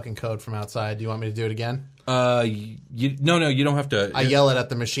in that fucking code from outside. Do you want me to do it again? No, you don't have to. I yell it at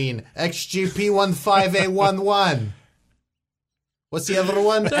the machine. XGP15A11. What's the other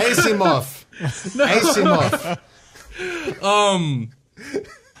one? Asimov. Asimov.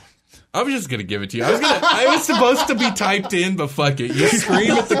 I was just gonna give it to you. I was supposed to be typed in, but fuck it. You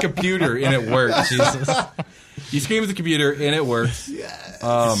scream at the computer and it works. Jesus. You scream at the computer and it works.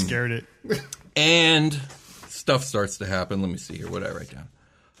 Scared it. And stuff starts to happen. Let me see here. What did I write down?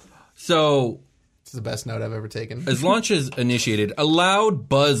 So, This is the best note I've ever taken. as launch is initiated, a loud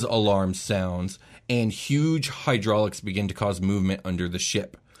buzz alarm sounds, and huge hydraulics begin to cause movement under the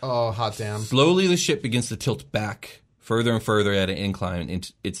ship. Oh, hot damn. Slowly, the ship begins to tilt back further and further at an incline,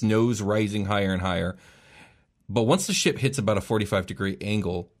 its nose rising higher and higher. But once the ship hits about a 45-degree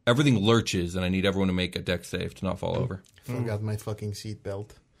angle, everything lurches, and I need everyone to make a deck save to not fall over. Forgot my fucking seatbelt.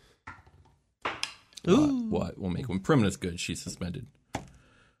 What? We'll make one. Primna's good. She's suspended.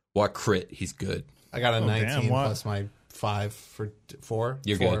 What crit? He's good. I got a 19 damn, what? plus my 5 for 4.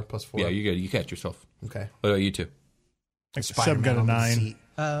 You're 4 good. plus 4. Yeah, you're good. You catch yourself. Okay. What about you two? Like Spider-Man Seb got a on the 9. seat.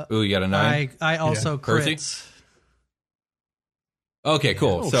 Ooh, you got a 9? I also Percy? crit. Okay,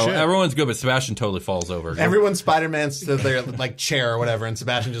 cool. Oh, so shit. everyone's good, but Sebastian totally falls over. Everyone Spider-Man's to their like chair or whatever, and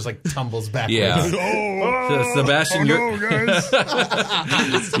Sebastian just like tumbles backwards. Yeah. So, Sebastian, no, guys.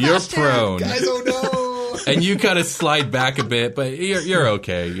 you're prone. Guys, oh no! And you kind of slide back a bit, but you're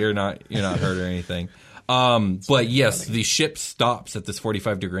okay. You're not hurt or anything. But yes, the ship stops at this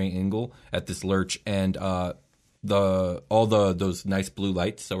 45-degree angle at this lurch, and those nice blue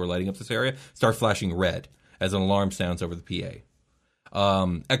lights that were lighting up this area start flashing red as an alarm sounds over the PA.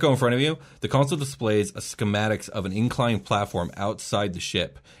 Echo in front of you, the console displays a schematics of an inclined platform outside the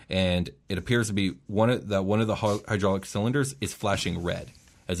ship, and it appears to be one of the hydraulic cylinders is flashing red,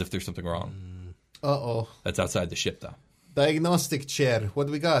 as if there's something wrong. Uh-oh. That's outside the ship, though. Diagnostic chair. What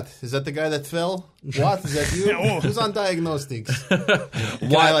do we got? Is that the guy that fell? What? Is that you? Who's on diagnostics?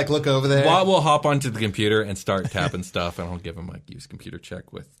 Can I like look over there? Watt will hop onto the computer and start tapping stuff, and I'll give him a use computer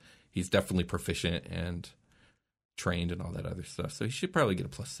check with. He's definitely proficient and trained and all that other stuff, so he should probably get a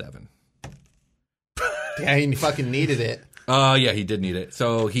 +7. Yeah, he fucking needed it. Yeah, he did need it.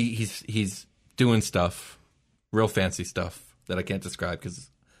 So he's doing stuff, real fancy stuff that I can't describe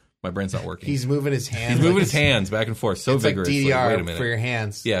because my brain's not working. He's moving his hands. He's moving his hands back and forth so it's like vigorously. DDR Wait a minute. for your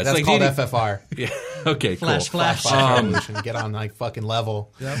hands. Yeah, it's that's like called DD FFR. Yeah. Okay. Flash, Cool. flash. Revolution. Get on like fucking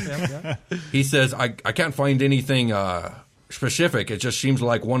level. He says, "I can't find anything specific. It just seems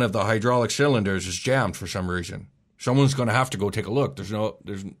like one of the hydraulic cylinders is jammed for some reason. Someone's going to have to go take a look.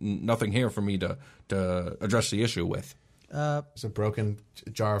 There's nothing here for me to address the issue with." It's a broken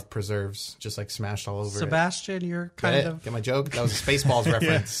jar of preserves, just like smashed all over Sebastian, you're it. kind of Get my joke? That was a Spaceballs Yeah,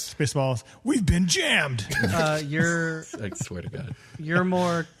 reference. Spaceballs. We've been jammed. you're I swear to God. you're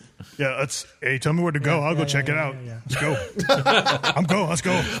more Yeah, hey, tell me where to go. I'll go check it out. yeah. Let's go. Let's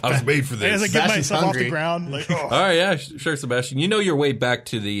go. I was made for As I this. get Sebastian's myself off hungry. the ground, like, All right, yeah, sure, Sebastian. You know your way back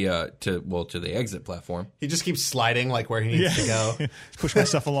to the to the exit platform. He just keeps sliding like where he needs to go. push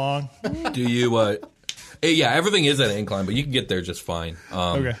myself along. Do you? Yeah, everything is at an incline, but you can get there just fine.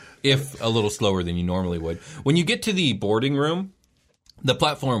 Okay. If a little slower than you normally would. When you get to the boarding room, the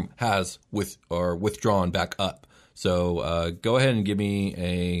platform has withdrawn back up. So go ahead and give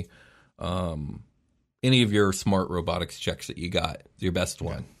me any of your smart robotics checks that you got. Your best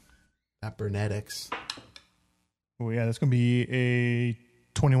one. Cybernetics. Oh, yeah, that's going to be a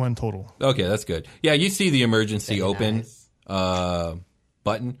 21 total. Okay, that's good. Yeah, you see the emergency Very open nice.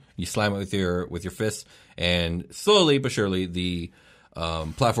 button. You slam it with your fist, and slowly but surely the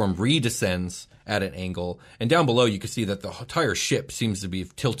platform redescends at an angle. And down below, you can see that the entire ship seems to be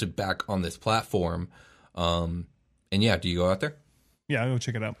tilted back on this platform. And yeah, do you go out there? Yeah, I'll go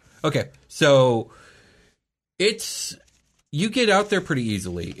check it out. Okay, so you get out there pretty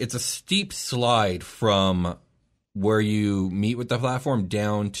easily. It's a steep slide from where you meet with the platform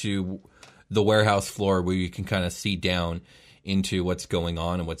down to the warehouse floor where you can kind of see down into what's going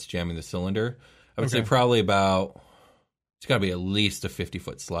on and what's jamming the cylinder. I would say probably it's got to be at least a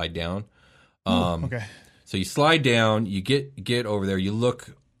 50-foot slide down. Okay. So you slide down, you get over there, you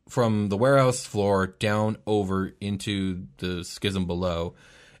look from the warehouse floor down over into the schism below,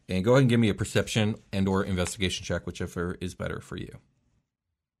 and go ahead and give me a perception and or investigation check, whichever is better for you.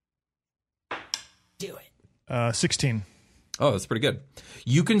 do it. 16. Oh, that's pretty good.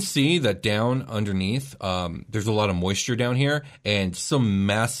 You can see that down underneath, there's a lot of moisture down here, and some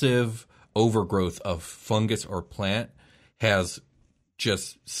massive overgrowth of fungus or plant has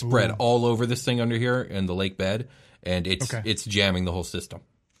just spread all over this thing under here in the lake bed, and it's jamming the whole system.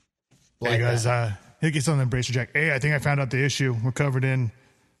 Hey, guys, he gets on the embracer jack. Hey, I think I found out the issue. We're covered in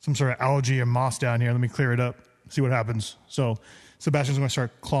some sort of algae and moss down here. Let me clear it up, see what happens. So Sebastian's going to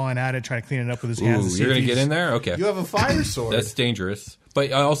start clawing at it, trying to clean it up with his hands. Ooh, to see you're if going to get he's- in there? Okay. You have a fire sword. That's dangerous.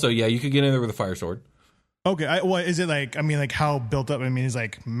 But also, yeah, you could get in there with a fire sword. Okay, what is it like? I mean, like how built up? I mean, is it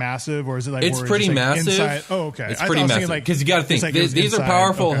like massive, or is it like It's where pretty just, like, massive. Inside? Oh, okay. It's I pretty was massive. thinking, like, Because you got to think, it's like it was these are inside.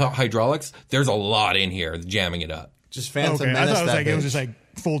 powerful Okay. hydraulics. There's a lot in here jamming it up. Just Phantom Okay, I Menace thought it was that like it was bitch. just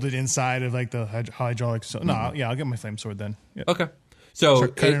like folded inside of like the hydraulics. So, no, yeah, I'll get my flame sword then. Yeah. Okay. So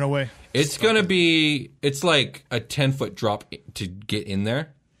Start cutting away. it's going to be, it's like a 10-foot drop to get in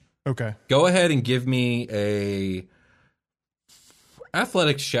there. Okay. Go ahead and give me a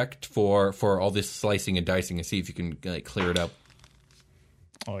athletics check for all this slicing and dicing and see if you can like clear it up.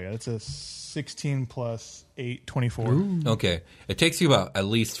 Oh yeah, it's a 16 plus 8, 24. Okay. It takes you about at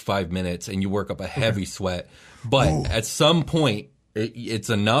least 5 minutes and you work up a heavy sweat. But at some point, it's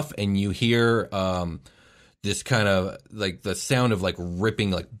enough and you hear this kind of like the sound of like ripping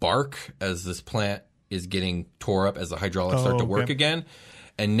like bark as this plant is getting tore up as the hydraulics start to work okay. again.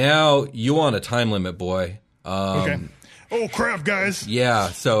 And now you on a time limit, boy. Okay. Oh, crap, guys. Yeah,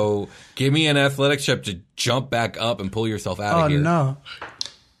 so give me an athletics check to jump back up and pull yourself out Oh, of here. no.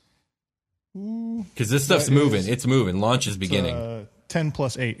 Because this stuff's moving. It's moving. Launch is beginning. 10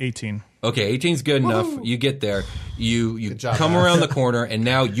 plus 8, 18. Okay, 18's good enough. You get there. You job, come Matt. around the corner, and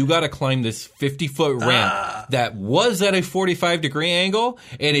now you got to climb this 50-foot ramp that was at a 45-degree angle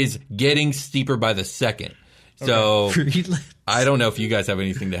and is getting steeper by the second. So I don't know if you guys have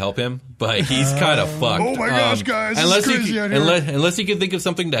anything to help him, but he's kind of fucked. Oh my gosh, guys, this is crazy out here. Unless you can think of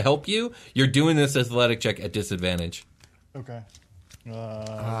something to help you, you're doing this athletic check at disadvantage. Okay.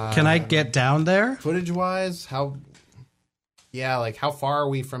 Can I get down there? Footage wise, how far are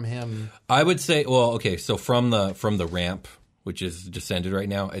we from him? I would say, well, okay, so from the ramp, which is descended right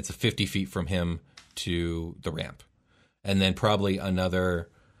now, it's 50 feet from him to the ramp, and then probably another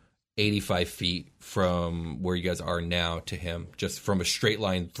 85 feet from where you guys are now to him, just from a straight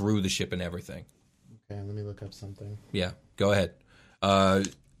line through the ship and everything. Okay, let me look up something. Yeah, go ahead.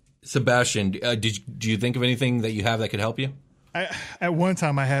 Sebastian, do you think of anything that you have that could help you? At one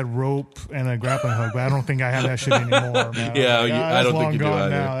time, I had rope and a grappling hook, but I don't think I have that shit anymore, man. Yeah, Like, I don't think you do gone either.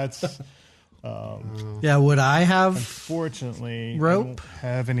 now. That's Yeah, would I have? unfortunately Rope? I don't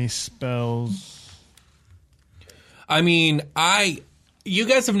have any spells. I mean, you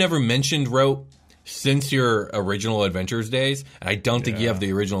guys have never mentioned rope since your original Adventures days, and I don't think you have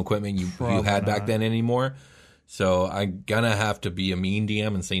the original equipment you had back then anymore. So I'm gonna have to be a mean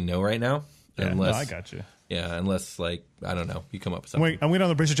DM and say no right now, unless I got you. Yeah, unless like I don't know, you come up with something. Wait, I'm waiting on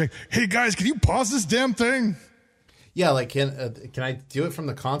the bracer check. Hey guys, can you pause this damn thing? Yeah, like can I do it from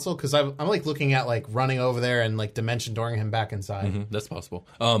the console? Because I'm like looking at like running over there and like dimension dooring him back inside. Mhm, that's possible.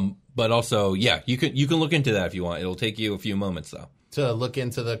 But also, yeah, you can look into that if you want. It'll take you a few moments though. To look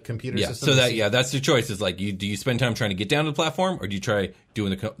into the computer Yeah, system. so to that see- that's the choice. Is like, do you spend time trying to get down to the platform, or do you try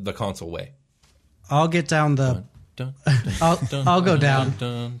doing the console way? I'll get down the. Dun, I'll go down.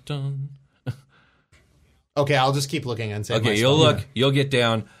 dun, dun. Okay, I'll just keep looking and say. Okay, you'll look. You'll get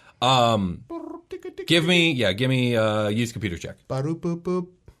down. Give me use computer check. Ba-doop, boop,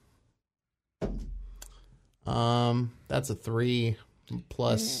 boop. That's a 3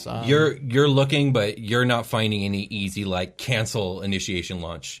 plus. You're looking, but you're not finding any easy like cancel initiation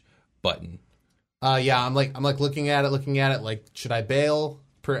launch button. Yeah, I'm like looking at it. Like, should I bail?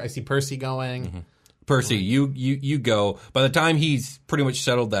 I see Percy going. Mm-hmm. Percy, you go. By the time he's pretty much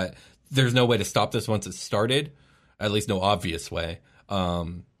settled that there's no way to stop this once it's started, at least no obvious way.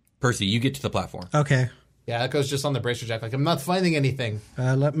 Percy, you get to the platform. Okay. Yeah, that goes just on the bracer jack. Like, I'm not finding anything.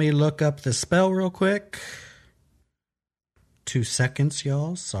 Let me look up the spell real quick. 2 seconds,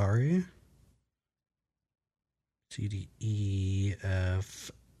 y'all. Sorry. C, D, E,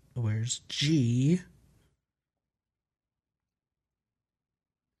 F. Where's G?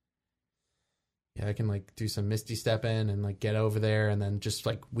 Yeah, I can like do some Misty Step in and like get over there, and then just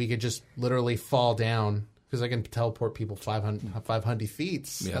like we could just literally fall down because I can teleport people 500 feet.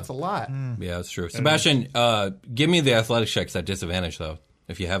 Yeah. That's a lot. Yeah, that's true. Sebastian, give me the athletics checks at disadvantage though,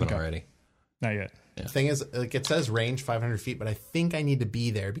 if you haven't already. Not yet. The thing is, like it says range 500 feet, but I think I need to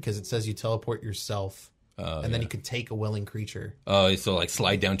be there because it says you teleport yourself, and then you could take a willing creature. Oh, so like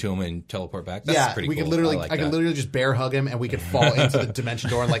slide down to him and teleport back. That's pretty we cool. could literally, I could that. literally just bear hug him, and we could fall into the dimension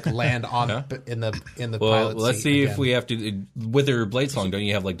door and like land on in the Well, pilot let's seat see again. if we have to with your blade song. Don't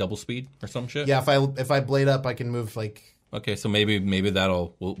you have like double speed or some shit? Yeah, if I blade up, I can move like Okay, so maybe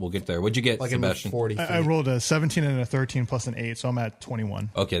we'll get there. What'd you get, I can move Sebastian? 40 feet. I rolled a 17 and a 13 plus an 8, so I'm at 21.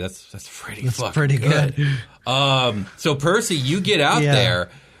 Okay, that's pretty fucking Pretty good. So Percy, you get out Yeah. there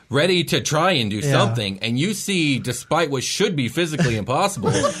ready to try and do something, and you see, despite what should be physically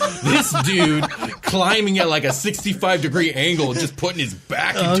impossible, this dude climbing at like a 65-degree angle, just putting his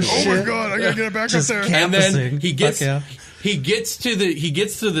back into it. Oh my god, I gotta get it back Just up there. And then Canvassing. he gets Fuck yeah. he gets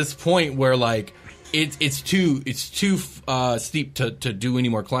to this point where like it's too steep to do any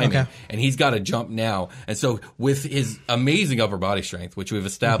more climbing, Okay. and he's got to jump now. And so with his amazing upper body strength, which we've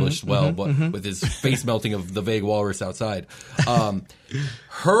established but with his face melting of the vague walrus outside,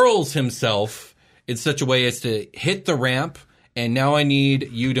 hurls himself in such a way as to hit the ramp. And now I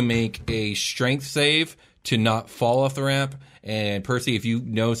need you to make a strength save to not fall off the ramp. And Percy, if you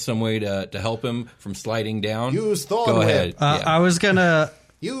know some way to help him from sliding down, Use Thorn go Whip. ahead. Yeah. I was gonna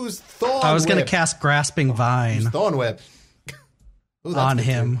Use Thorn I was gonna Whip. cast Grasping Vine Thorn Whip. Ooh, that's on good,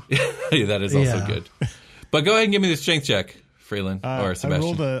 him. Yeah, that is also Yeah. good. But go ahead and give me the strength check, Freeland or I Sebastian.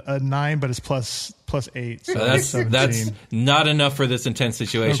 rolled a 9, but it's plus 8. So that's 17. not enough for this intense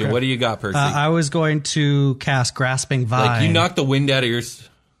situation. Okay. What do you got, Percy? I was going to cast Grasping Vine. like you knocked the wind out of your.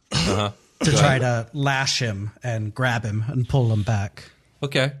 to try to lash him and grab him and pull him back.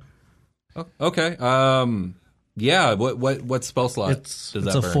 Okay. Okay. Yeah. What spell slot It's does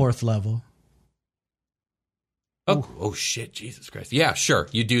that a burn? 4th level. Oh shit! Jesus Christ! Yeah, sure.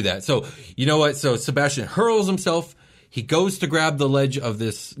 You do that. So you know what? So Sebastian hurls himself. He goes to grab the ledge of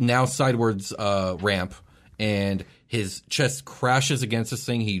this now sidewards ramp, and his chest crashes against this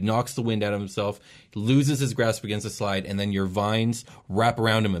thing. He knocks the wind out of himself. He loses his grasp against the slide, and then your vines wrap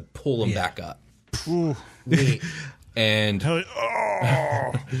around him and pull him back up. Ooh. And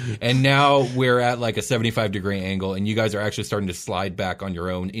Oh. and now we're at like a 75-degree angle, and you guys are actually starting to slide back on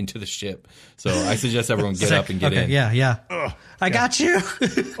your own into the ship. So I suggest everyone get up and get okay, in. Yeah. I got you.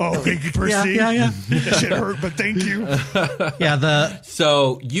 Oh, thank you, Percy. Yeah. That shit hurt, but thank you. Yeah,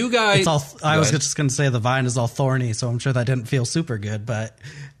 So you guys, I was just going to say the vine is all thorny, so I'm sure that didn't feel super good, but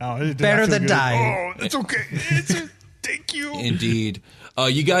Oh, it did better not feel than good. dying. Oh, it's okay. Thank you. Indeed.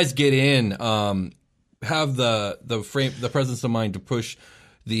 You guys get in. Have the presence of mind to push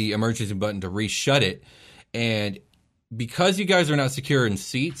the emergency button to reshut it, and because you guys are not secure in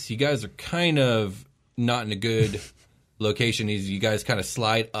seats, you guys are kind of not in a good location. You guys kind of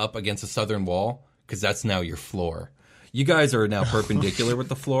slide up against the southern wall because that's now your floor. You guys are now perpendicular with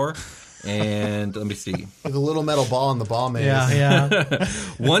the floor, and let me see. With a little metal ball in the ball maze. yeah.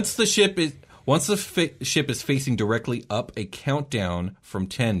 Once the ship is facing directly up, a countdown from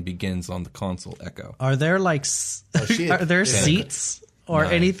 10 begins on the console Echo. Are there like shit. are there seats or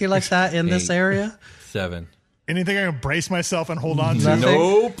anything like that in this 8, area? 7. Anything I can brace myself and hold on to? Nothing.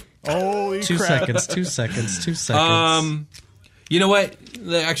 Nope. Holy 2 crap. seconds. 2 seconds. 2 seconds. You know what?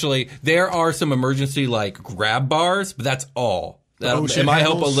 Actually, there are some emergency like grab bars, but that's all. Oh, shit It might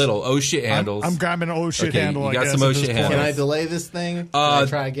help a handles? little. Oh shit handles. I'm grabbing an oh shit Okay, handle. you I got guess, some at oh this shit point. handles. Can I delay this thing? Can I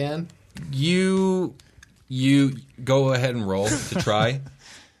try again? You go ahead and roll to try.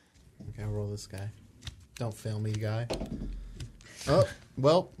 Okay, I'll roll this guy. Don't fail me, guy. Oh,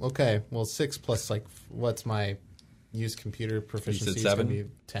 well, okay. Well, 6 plus, like, what's my use computer proficiency? It's 7? gonna be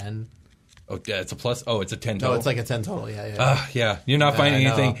 10. Oh, yeah, it's a plus. Oh, it's a 10 total. No, it's like a 10 total. Yeah. Yeah, you're not finding I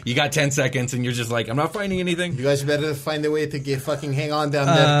know. anything. You got 10 seconds, and you're just like, I'm not finding anything. You guys better find a way to get fucking hang on down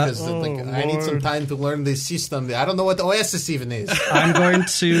there because I need some Lord. time to learn this system. I don't know what the OSS even is. I'm going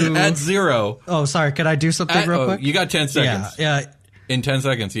to. At 0. Oh, sorry. Could I do something real quick? You got 10 seconds. Yeah. In 10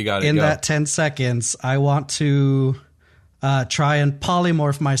 seconds, you got it. In Go. that 10 seconds, I want to try and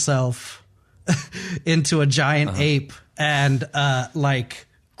polymorph myself into a giant ape and like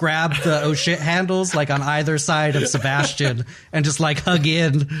grab the oh shit handles like on either side of Sebastian and just like hug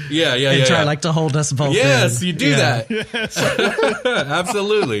in. Yeah, and try like to hold us both. Yes, in. you do Yeah. that.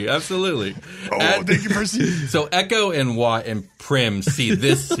 Absolutely. Oh, thank you, Percy. So Echo and Watt and Prim see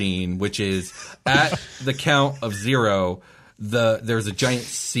this scene, which is at the count of 0, there's a giant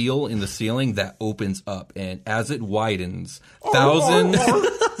seal in the ceiling that opens up, and as it widens, thousands.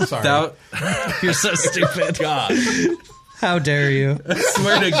 Sorry. You're so stupid. God, How dare you?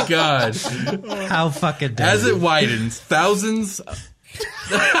 swear to God, How fucking dare as you? it widens, thousands.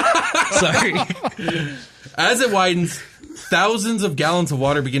 Sorry. As it widens, thousands of gallons of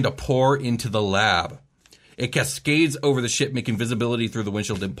water begin to pour into the lab. It cascades over the ship, making visibility through the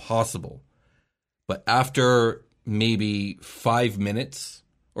windshield impossible. But after maybe 5 minutes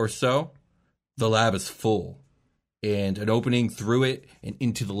or so, the lab is full, and an opening through it and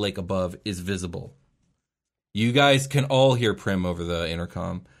into the lake above is visible. You guys can all hear Prim over the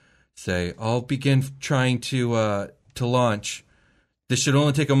intercom say, "I'll begin trying to launch. This should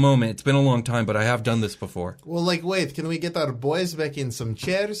only take a moment. It's been a long time, but I have done this before." Well, like, wait, can we get our boys back in some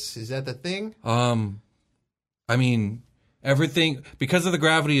chairs? Is that the thing? I mean, everything, because of the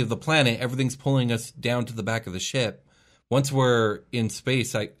gravity of the planet, everything's pulling us down to the back of the ship. Once we're in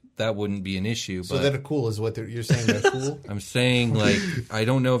space, that wouldn't be an issue. So But they're cool, is what you're saying? They're cool. I'm saying, like, I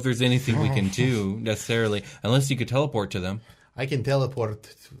don't know if there's anything we can do necessarily, unless you could teleport to them. I can teleport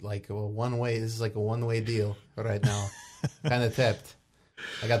like a one-way. This is like a one-way deal right now. Kind of tapped.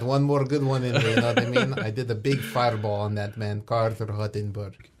 I got one more good one in me. You know what I mean? I did a big fireball on that man, Carter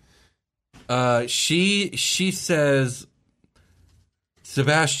Huttenberg. She says,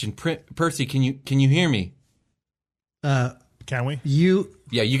 Sebastian, Percy, can you hear me? Can we? You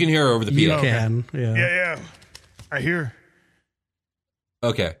Yeah, you can hear her over the PA. can. Yeah. Yeah. I hear.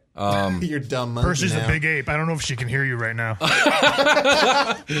 Okay. You're dumb monkey Percy's now. a big ape. I don't know if she can hear you right now.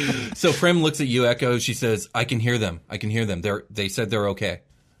 So Prim looks at you, Echo. She says, I can hear them. They said they're okay.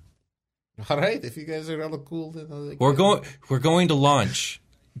 All right, if you guys are all cool, then I'll We're going to launch.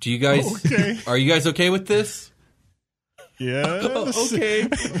 Do you guys Okay. Are you guys okay with this? Yes. Okay.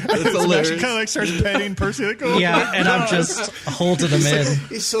 That's Sebastian hilarious. kind of like starts petting Percy, like, oh Yeah, my and I'm God. just holding him in.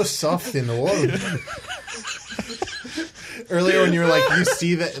 He's so soft in the world. Earlier when you were like, you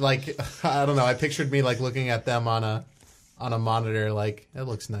see that, like, I don't know, I pictured me like looking at them on a monitor, like, that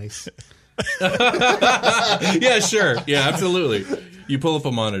looks nice. Yeah, sure. Yeah, absolutely. You pull up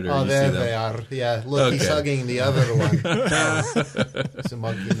a monitor. Oh, and you there see them. they are. Yeah, look, he's Okay. hugging the other one. Oh, it's a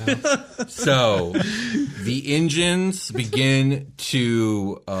monkey now. So the engines begin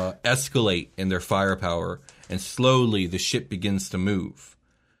to escalate in their firepower, and slowly the ship begins to move.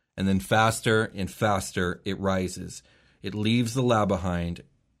 And then faster and faster it rises. It leaves the lab behind,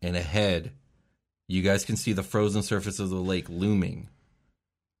 and ahead you guys can see the frozen surface of the lake looming.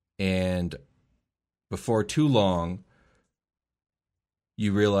 And before too long,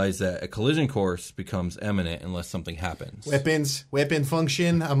 you realize that a collision course becomes imminent unless something happens. Weapon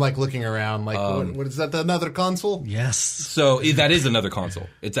function. I'm like looking around, like, what is that? Another console? Yes. So that is another console.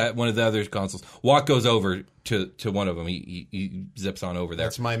 It's at one of the other consoles. Watt goes over to one of them. He zips on over there.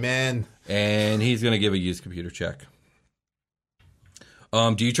 That's my man. And he's going to give a used computer check.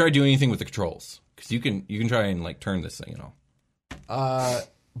 Do you try doing anything with the controls? Because you can try and like turn this thing and all.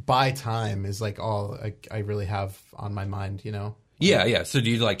 Buy time is like all I really have on my mind, you know? Yeah. So do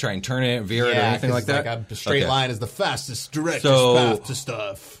you like try and turn it, veer it, or anything 'cause like that? a straight Okay. line is the fastest, directest So, path to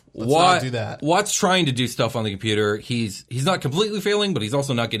stuff. Let's not do that. Watt's trying to do stuff on the computer. He's not completely failing, but he's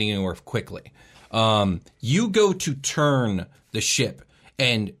also not getting anywhere quickly. You go to turn the ship,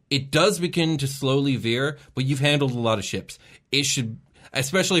 and it does begin to slowly veer, but you've handled a lot of ships. It should,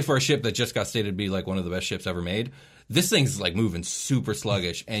 especially for a ship that just got stated to be like one of the best ships ever made, this thing's like moving super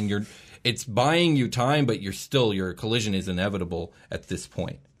sluggish, and it's buying you time, but your collision is inevitable at this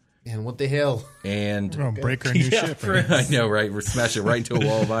point. And what the hell? And We're gonna break our new ship. Right? I know, right? We're smashing right into a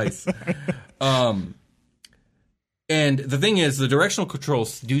wall of ice. And the thing is, the directional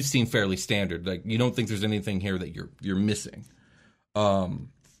controls do seem fairly standard. Like, you don't think there's anything here that you're missing.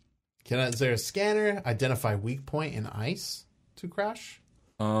 Is there a scanner? Identify weak point in ice to crash?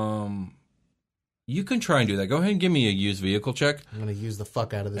 You can try and do that. Go ahead and give me a used vehicle check. I'm going to use the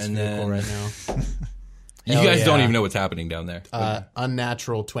fuck out of this And vehicle then- right now. You Hell guys don't yeah. even know what's happening down there.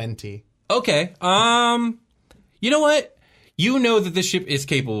 Unnatural 20. Okay. You know what? You know that this ship is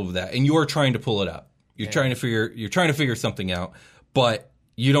capable of that, and you're trying to pull it up. You're trying to figure something out, but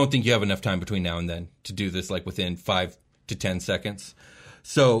you don't think you have enough time between now and then to do this like within 5 to 10 seconds.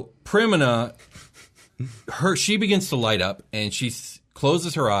 So Primina, she begins to light up, and she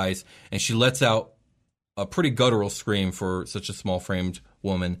closes her eyes, and she lets out a pretty guttural scream for such a small framed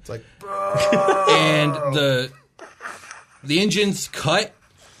woman. It's like, And the engines cut,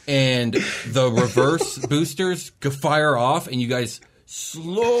 and the reverse boosters fire off, and you guys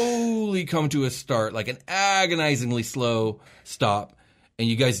slowly come to a start, like an agonizingly slow stop. And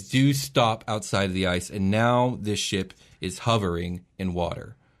you guys do stop outside of the ice, and now this ship is hovering in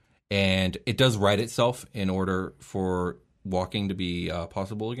water. And it does right itself in order for walking to be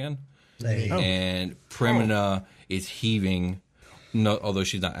possible again. And Primina is heaving. No, although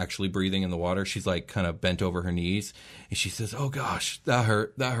she's not actually breathing in the water, she's like kind of bent over her knees, and she says, "Oh gosh, that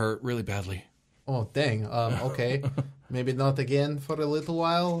hurt really badly." oh, dang. Okay. Maybe not again for a little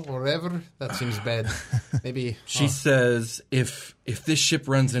while or ever. That seems bad. Maybe. She says, "If this ship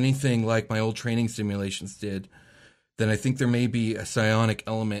runs anything like my old training simulations did, then I think there may be a psionic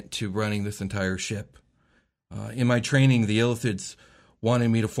element to running this entire ship. In my training, the Illithids wanted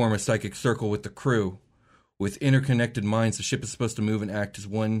me to form a psychic circle with the crew. With interconnected minds, the ship is supposed to move and act as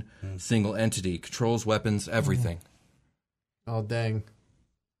one single entity, controls, weapons, everything." Oh, dang.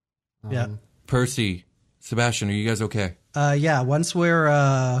 Yeah. Percy, Sebastian, are you guys okay? Yeah. Once we're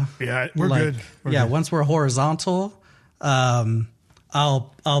Yeah, we're like, good. We're yeah. good. Once we're horizontal,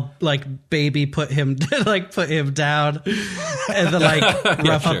 I'll like baby put him put him down, and then like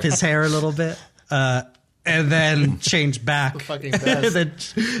rough sure. up his hair a little bit, and then change back, Fucking and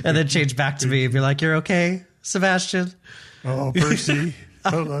best. then change back to me and be like, "You're okay, Sebastian." Oh, Percy,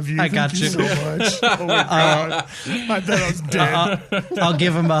 I love you. I got Thank you. so much. Oh my God, I thought I was dead. I'll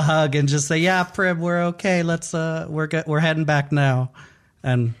give him a hug and just say, "Yeah, Prim, we're okay. Let's we're heading back now."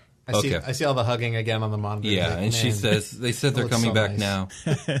 And Okay. I see all the hugging again on the monitor. Yeah, Like, and she man, says, they said they're looks coming so back nice. now.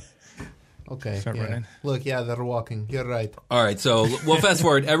 Okay. Start Yeah. running. Look, yeah, they're walking. You're right. All right, so we'll fast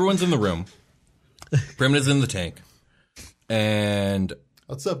forward. Everyone's in the room. Primina's in the tank. And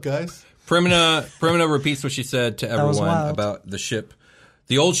What's up, guys? Primina repeats what she said to was everyone wild. about the ship.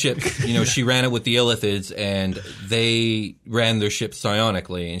 The old ship, she ran it with the Illithids, and they ran their ship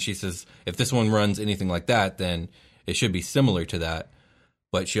psionically. And she says, if this one runs anything like that, then it should be similar to that.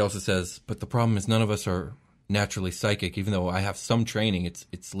 But she also says, but the problem is none of us are naturally psychic, even though I have some training.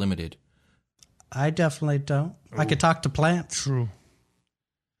 It's limited. I definitely don't. I could talk to plants. True.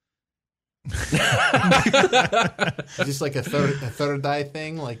 Just like a third eye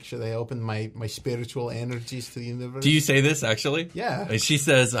thing. Like, should I open my spiritual energies to the universe? Do you say this actually? Yeah. And she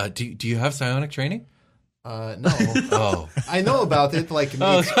says, "Do you have psionic training?" No. Oh, I know about it. Like,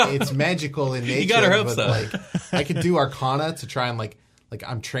 it's magical in nature. You got her hopes but, up. like, I could do Arcana to try and like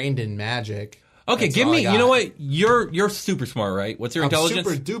I'm trained in magic. okay. That's Give all I me. got. You know what? You're super smart, right? What's your I'm intelligence?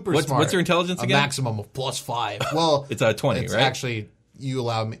 super duper smart. What's your intelligence a again? maximum of +5. Well, It's a 20, it's right? Actually, you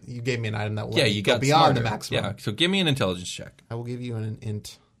gave me an item that will Yeah, you go got beyond smarter. the maximum. Yeah. So give me an intelligence check. I will give you an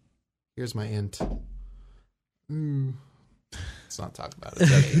int. Here's my int. Let's not talk about it.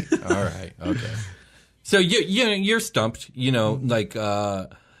 It's okay. All right. Okay. So you're stumped. You know, like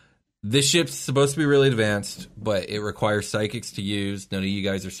this ship's supposed to be really advanced, but it requires psychics to use. None of you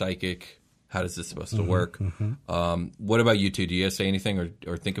guys are psychic. How is this supposed to work? What about you two? Do you guys say anything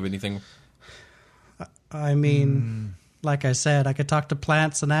or think of anything? I mean, like I said, I could talk to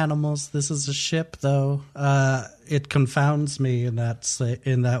plants and animals. This is a ship, though. It confounds me in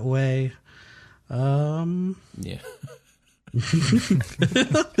that way. Yeah.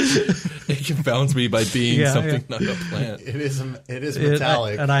 It confounds me by being Yeah, something not a plant. It is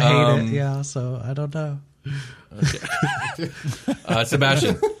metallic. And I hate it. Yeah, so I don't know.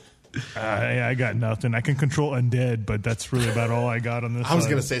 Sebastian. I got nothing. I can control undead, but that's really about all I got on this. I was side.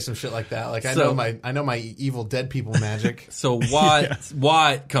 gonna say some shit like that. Like I So- know my evil dead people magic. So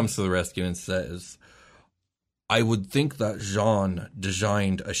Watt comes to the rescue and says, I would think that Jean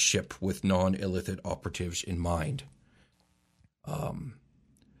designed a ship with non-illithid operatives in mind.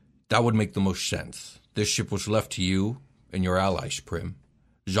 That would make the most sense. This ship was left to you and your allies, Prim.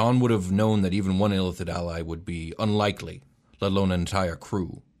 Jean would have known that even one illithid ally would be unlikely, let alone an entire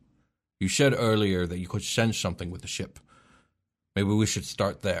crew. You said earlier that you could sense something with the ship. Maybe we should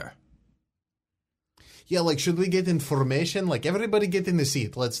start there. Yeah, like should we get information? Like everybody get in the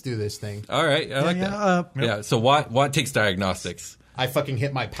seat. Let's do this thing. All right, I like that. Yeah, so Watt takes diagnostics. I fucking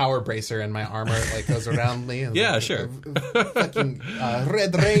hit my power bracer and my armor like goes around me. And Yeah, like, sure. Fucking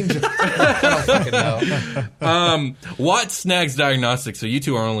Red Ranger. I don't fucking know. Watt snags diagnostics, so you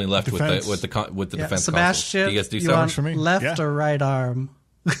two are only left Defense. with the Yeah, defense. Sebastian, consoles. Do you guys do you something? want for me. left Yeah. or right arm?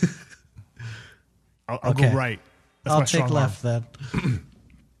 I'll Okay. go right. That's I'll my take strong left then.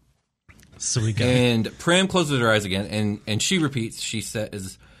 So we got And Pram closes her eyes again, and she repeats. She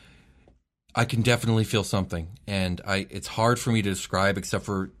says, "I can definitely feel something, and it's hard for me to describe, except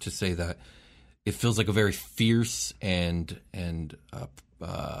for to say that it feels like a very fierce and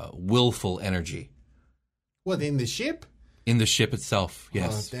willful energy What, in the ship? in the ship itself."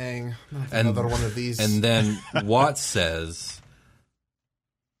 Yes. Oh, dang. Not And- another one of these. And then Watt says,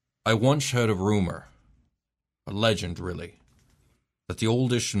 I once heard a rumor, a legend really, that the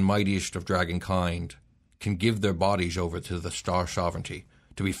oldest and mightiest of dragonkind can give their bodies over to the Star Sovereignty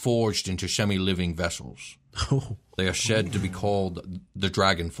to be forged into semi-living vessels. They are said to be called the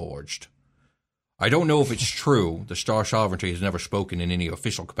Dragon Forged. I don't know if it's true. The Star Sovereignty has never spoken in any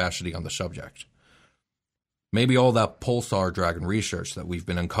official capacity on the subject. Maybe all that pulsar dragon research that we've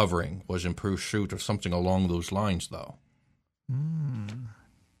been uncovering was in pursuit of something along those lines, though.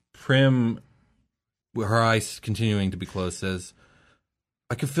 Prim, with her eyes continuing to be closed, says,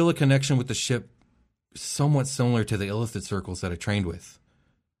 I could feel a connection with the ship somewhat similar to the illithid circles that I trained with.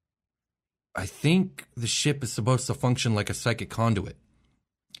 I think the ship is supposed to function like a psychic conduit.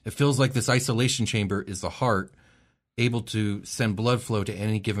 It feels like this isolation chamber is the heart, able to send blood flow to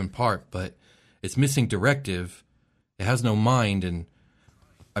any given part, but it's missing directive. It has no mind, and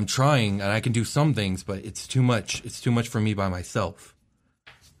I'm trying, and I can do some things, but it's too much. It's too much for me by myself.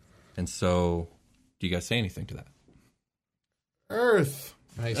 And so, do you guys say anything to that? Earth.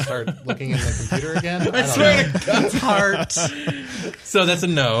 I start looking in the computer again. I swear to God. heart. So that's a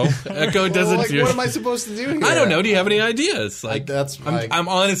no. Echo doesn't. Like, what am I supposed to do here? I don't know. Do you have any ideas? Like, I'm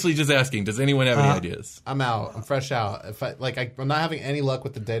honestly just asking. Does anyone have any ideas? I'm out. I'm fresh out. If I'm not having any luck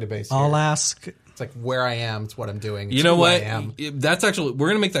with the database. Here. I'll ask. It's like where I am. It's what I'm doing. It's You know who what? I am. That's actually, we're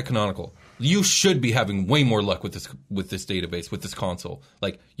gonna make that canonical. You should be having way more luck with this database, with this console.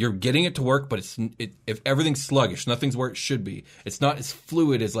 Like, you're getting it to work, but if everything's sluggish, nothing's where it should be. It's not as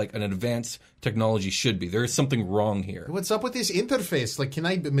fluid as like an advanced technology should be. There is something wrong here. What's up with this interface? Like, can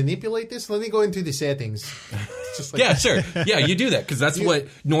I manipulate this? Let me go into the settings. Just like, Yeah, sure. Yeah, you do that because that's what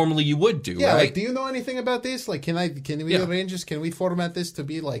normally you would do, yeah, right? like, do you know anything about this? Like, can we arrange this? Can we format this to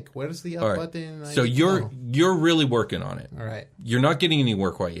be like, where's the up All right. button? So you're really working on it. All right. You're not getting any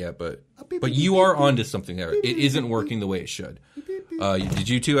work quite yet, but you are onto something there. It isn't working the way it should. Did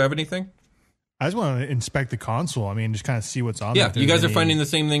you two have anything? I just want to inspect the console. I mean, just kind of see what's on. Yeah, there. you guys are finding the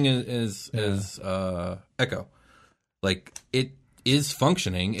same thing as Echo. Like, it is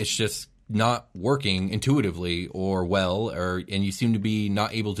functioning. It's just not working intuitively or well, and you seem to be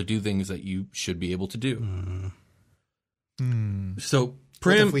not able to do things that you should be able to do. So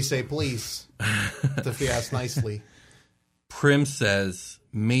Prim, what if we say please? What if we ask nicely? Prim says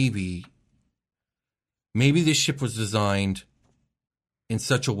maybe this ship was designed in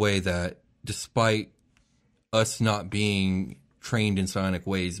such a way that despite us not being trained in psionic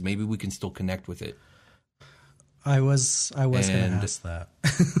ways, maybe we can still connect with it. I was going to ask that.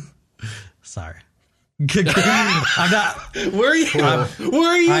 Sorry. I'm not. Where are you?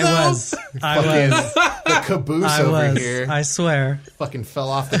 Where are you? I was. The caboose over here. I swear. Fucking fell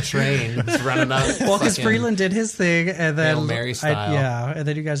off the train. Just running up. Well, because Freeland did his thing, and then Hail Mary style. and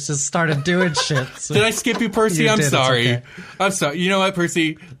then you guys just started doing shit. So. Did I skip you, Percy? You I'm did, it's sorry. okay. I'm sorry. You know what,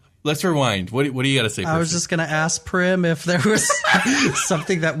 Percy? Let's rewind. What do you got to say, Percy? I was just going to ask Prim if there was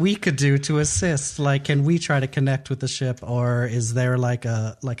something that we could do to assist. Like, can we try to connect with the ship, or is there like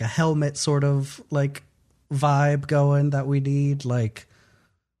a helmet sort of like vibe going that we need? Like,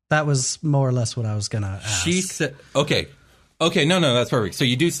 that was more or less what I was going to ask. She said, okay, no, that's perfect. So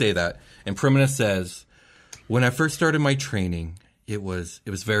you do say that, and Primina says, when I first started my training, it was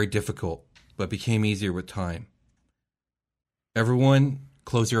very difficult, but became easier with time. Everyone,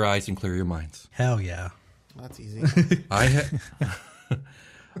 close your eyes and clear your minds. Hell yeah. That's easy. I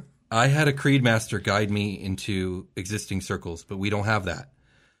had a Creed Master guide me into existing circles, but we don't have that.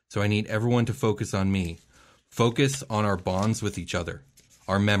 So I need everyone to focus on me. Focus on our bonds with each other,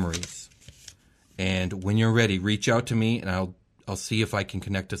 our memories. And when you're ready, reach out to me, and I'll see if I can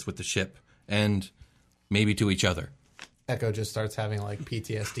connect us with the ship and maybe to each other. Echo just starts having like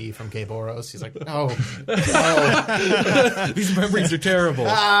PTSD from Gaboros. He's like, no. These memories are terrible.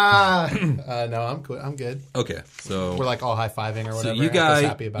 No, I'm good. I'm good. Okay, so We're like all high-fiving or whatever. so you Echo's guys,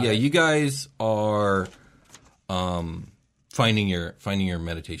 happy about it. you guys are finding your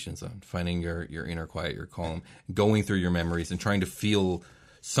meditation zone, finding your inner quiet, your calm, going through your memories and trying to feel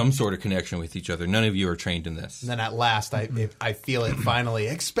some sort of connection with each other. None of you are trained in this. And then at last, I feel it finally.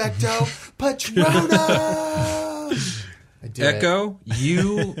 Expecto Patronum! I do Echo,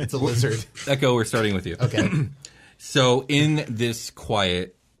 you... It's a lizard. Echo, we're starting with you. Okay. So in this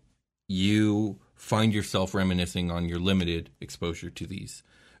quiet, you find yourself reminiscing on your limited exposure to these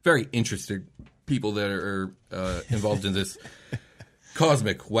very interested people that are involved in this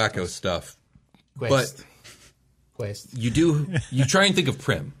cosmic wacko stuff. Quest. You try and think of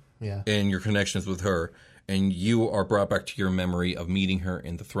Prim Yeah. and your connections with her, and you are brought back to your memory of meeting her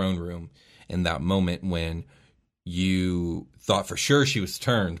in the throne room in that moment when you thought for sure she was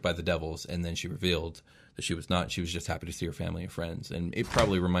turned by the devils, and then she revealed that she was not. She was just happy to see her family and friends, and it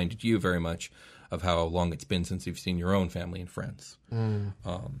probably reminded you very much of how long it's been since you've seen your own family and friends.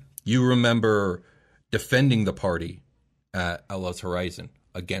 You remember defending the party at Allah's Horizon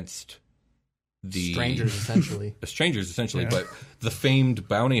against the Strangers, essentially. the strangers, essentially, but the famed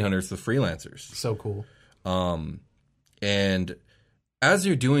bounty hunters, the freelancers. So cool. And as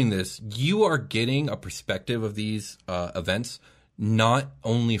you're doing this, you are getting a perspective of these events, not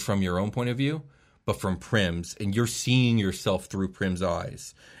only from your own point of view, but from Prim's, and you're seeing yourself through Prim's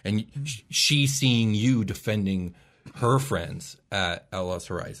eyes, and she's seeing you defending her friends at Allah's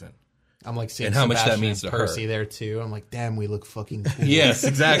Horizon. I'm like seeing And how much that Sebastian means and to her. Percy there too. I'm like, damn, we look fucking cool. Yes,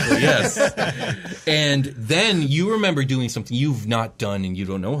 exactly. Yes. And then you remember doing something you've not done and you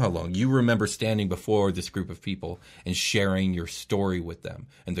don't know how long. You remember standing before this group of people and sharing your story with them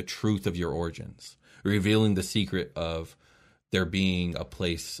and the truth of your origins, revealing the secret of there being a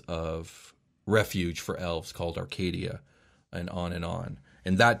place of refuge for elves called Arcadia, and on and on.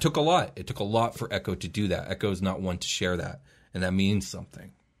 And that took a lot. It took a lot for Echo to do that. Echo's not one to share that, and that means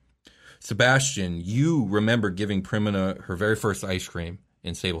something. Sebastian, you remember giving Primina her very first ice cream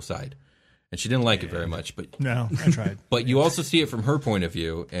in Sableside, and she didn't like it very much. But No, I tried. but you also see it from her point of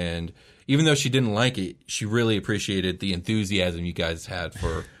view, and even though she didn't like it, she really appreciated the enthusiasm you guys had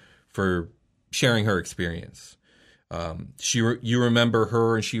for sharing her experience. You remember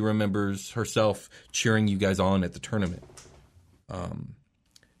her, and she remembers herself cheering you guys on at the tournament.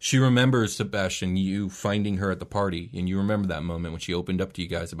 She remembers, Sebastian, you finding her at the party, and you remember that moment when she opened up to you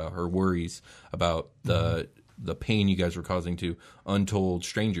guys about her worries, about the pain you guys were causing to untold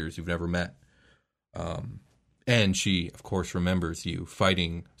strangers you've never met. And she, of course, remembers you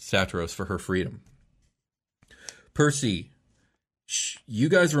fighting Satros for her freedom. Percy, you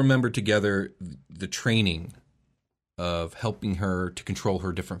guys remember together the training of helping her to control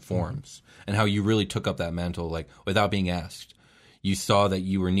her different forms, and how you really took up that mantle, like, without being asked. you saw that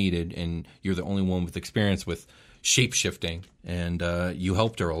you were needed, and you're the only one with experience with shape-shifting, and you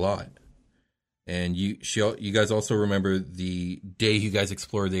helped her a lot. And you guys also remember the day you guys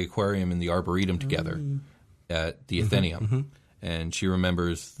explored the aquarium and the arboretum together at the Athenaeum. And she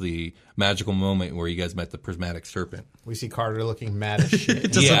remembers the magical moment where you guys met the prismatic serpent. We see Carter looking mad as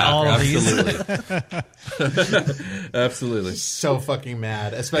shit. Absolutely. Absolutely. So fucking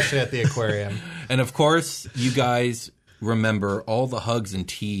mad, especially at the aquarium. And of course, you guys remember all the hugs and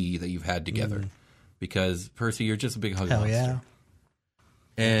tea that you've had together. Because, Percy, you're just a big hug Hell monster. yeah.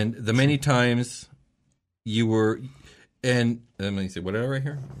 And the many times you were, and let me see, what did I write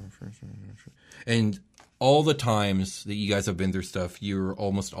here? And all the times that you guys have been through stuff, you're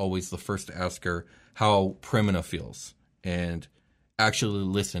almost always the first to ask her how Primina feels and actually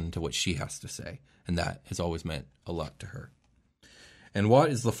listen to what she has to say. And that has always meant a lot to her. And Watt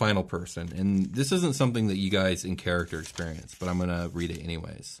is the final person. And this isn't something that you guys in character experience, but I'm going to read it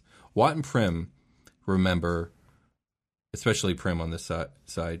anyways. Watt and Prim remember, especially Prim on this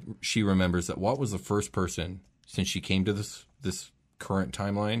side, she remembers that Watt was the first person since she came to this current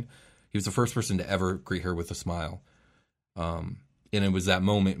timeline. He was the first person to ever greet her with a smile. And it was that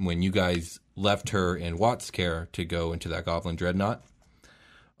moment when you guys left her in Watt's care to go into that Goblin Dreadnought.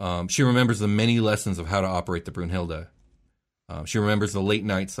 She remembers the many lessons of how to operate the Brunhilde. She remembers the late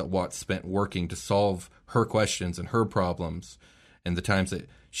nights that Watt spent working to solve her questions and her problems, and the times that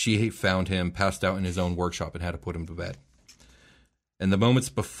she found him passed out in his own workshop and had to put him to bed. And the moments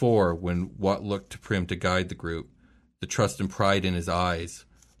before when Watt looked to Prim to guide the group, the trust and pride in his eyes,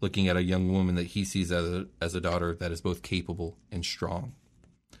 looking at a young woman that he sees as a daughter that is both capable and strong.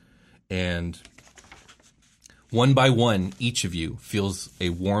 And one by one, each of you feels a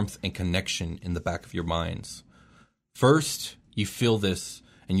warmth and connection in the back of your minds. First, you feel this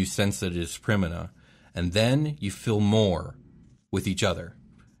and you sense that it is Primina, and then you feel more with each other.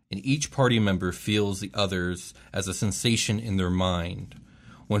 And each party member feels the others as a sensation in their mind.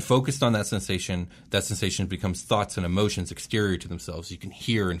 When focused on that sensation becomes thoughts and emotions exterior to themselves. You can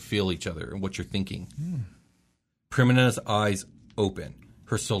hear and feel each other and what you're thinking. Primina's eyes open,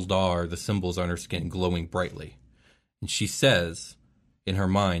 her soldar, the symbols on her skin, glowing brightly. And she says, in her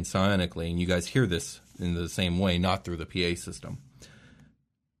mind, psionically, and you guys hear this in the same way, not through the PA system,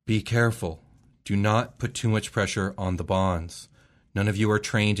 "Be careful. Do not put too much pressure on the bonds. None of you are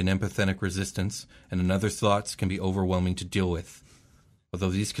trained in empathetic resistance, and another's thoughts can be overwhelming to deal with. Although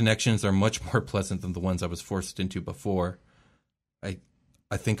these connections are much more pleasant than the ones I was forced into before,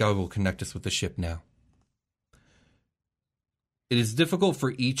 I think I will connect us with the ship now." It is difficult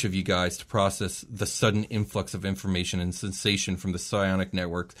for each of you guys to process the sudden influx of information and sensation from the psionic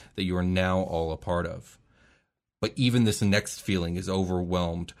network that you are now all a part of. But even this next feeling is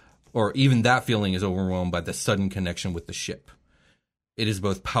overwhelmed, or even that feeling is overwhelmed by the sudden connection with the ship. It is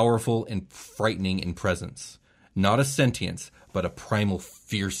both powerful and frightening in presence. Not a sentience, but a primal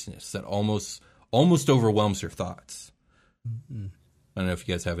fierceness that almost overwhelms your thoughts. I don't know if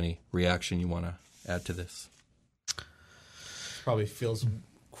you guys have any reaction you want to add to this. Probably feels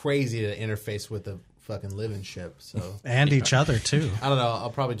crazy to interface with the fucking living ship. So And each other, too. I don't know.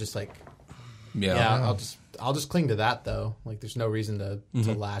 I'll probably just I'll just cling to that though. Like there's no reason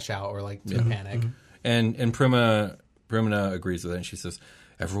to lash out or like to panic. And Primina agrees with it, and she says,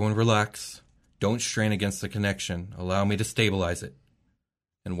 "Everyone relax. Don't strain against the connection. Allow me to stabilize it."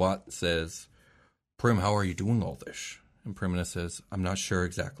 And Watt says, "Prim, how are you doing all this?" And Primina says, "I'm not sure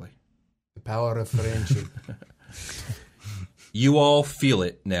exactly." The power of friendship. You all feel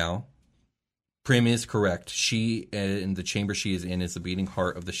it now. Prim is correct. She, in the chamber she is in, is the beating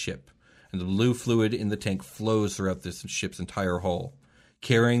heart of the ship. And the blue fluid in the tank flows throughout this ship's entire hull,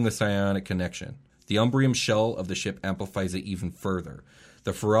 carrying the psionic connection. The umbrium shell of the ship amplifies it even further.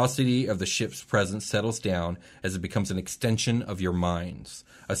 The ferocity of the ship's presence settles down as it becomes an extension of your minds,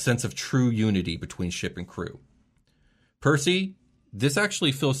 a sense of true unity between ship and crew. Percy, this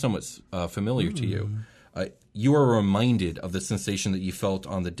actually feels somewhat familiar to you. You are reminded of the sensation that you felt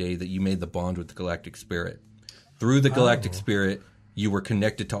on the day that you made the bond with the Galactic Spirit. Through the Galactic Spirit, you were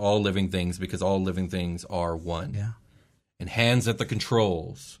connected to all living things because all living things are one. Yeah. And hands at the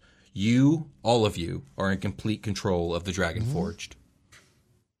controls. You, all of you, are in complete control of the Dragon Forged.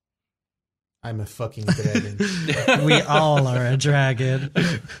 I'm a fucking dragon. We all are a dragon.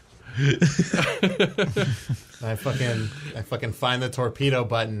 I fucking find the torpedo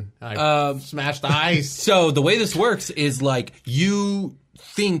button. I smash the ice. So the way this works is like you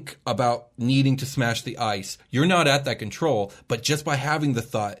think about needing to smash the ice. You're not at that control, but just by having the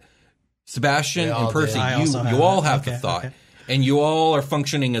thought, Sebastian and Percy, you all have the thought. Okay. And you all are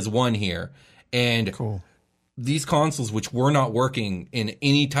functioning as one here. And cool. these consoles, which were not working in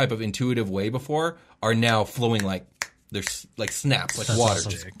any type of intuitive way before, are now flowing like they're like snaps, like water.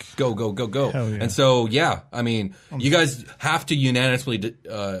 awesome. Just go, go, go, go. Hell yeah. And so, yeah, I mean, you guys have to unanimously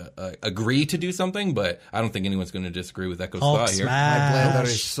agree to do something, but I don't think anyone's going to disagree with Echo's Hulk thought here. My blender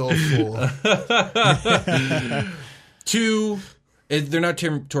is so full. 2, they're not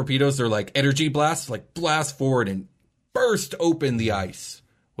torpedoes, they're like energy blasts, like blast forward and burst open the ice.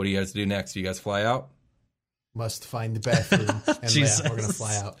 What do you guys do next? Do you guys fly out? Must find the bathroom. And Jesus. we're going to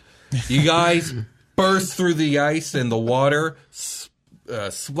fly out. You guys burst through the ice and the water,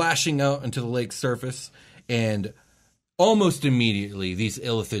 splashing out into the lake's surface, and almost immediately these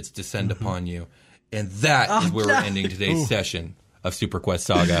illithids descend upon you. And that is where we're ending today's session of Super Quest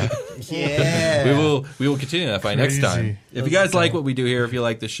Saga. Yeah. We will continue that fight next time. Crazy. If you guys like what we do here, if you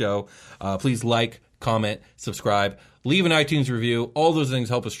like the show, please like, comment, subscribe, leave an iTunes review. All those things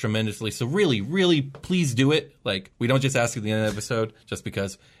help us tremendously. So really, really, please do it. Like, we don't just ask at the end of the episode just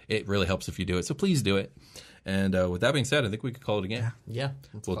because it really helps if you do it. So please do it. And with that being said, I think we could call it again. Yeah.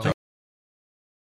 We'll talk.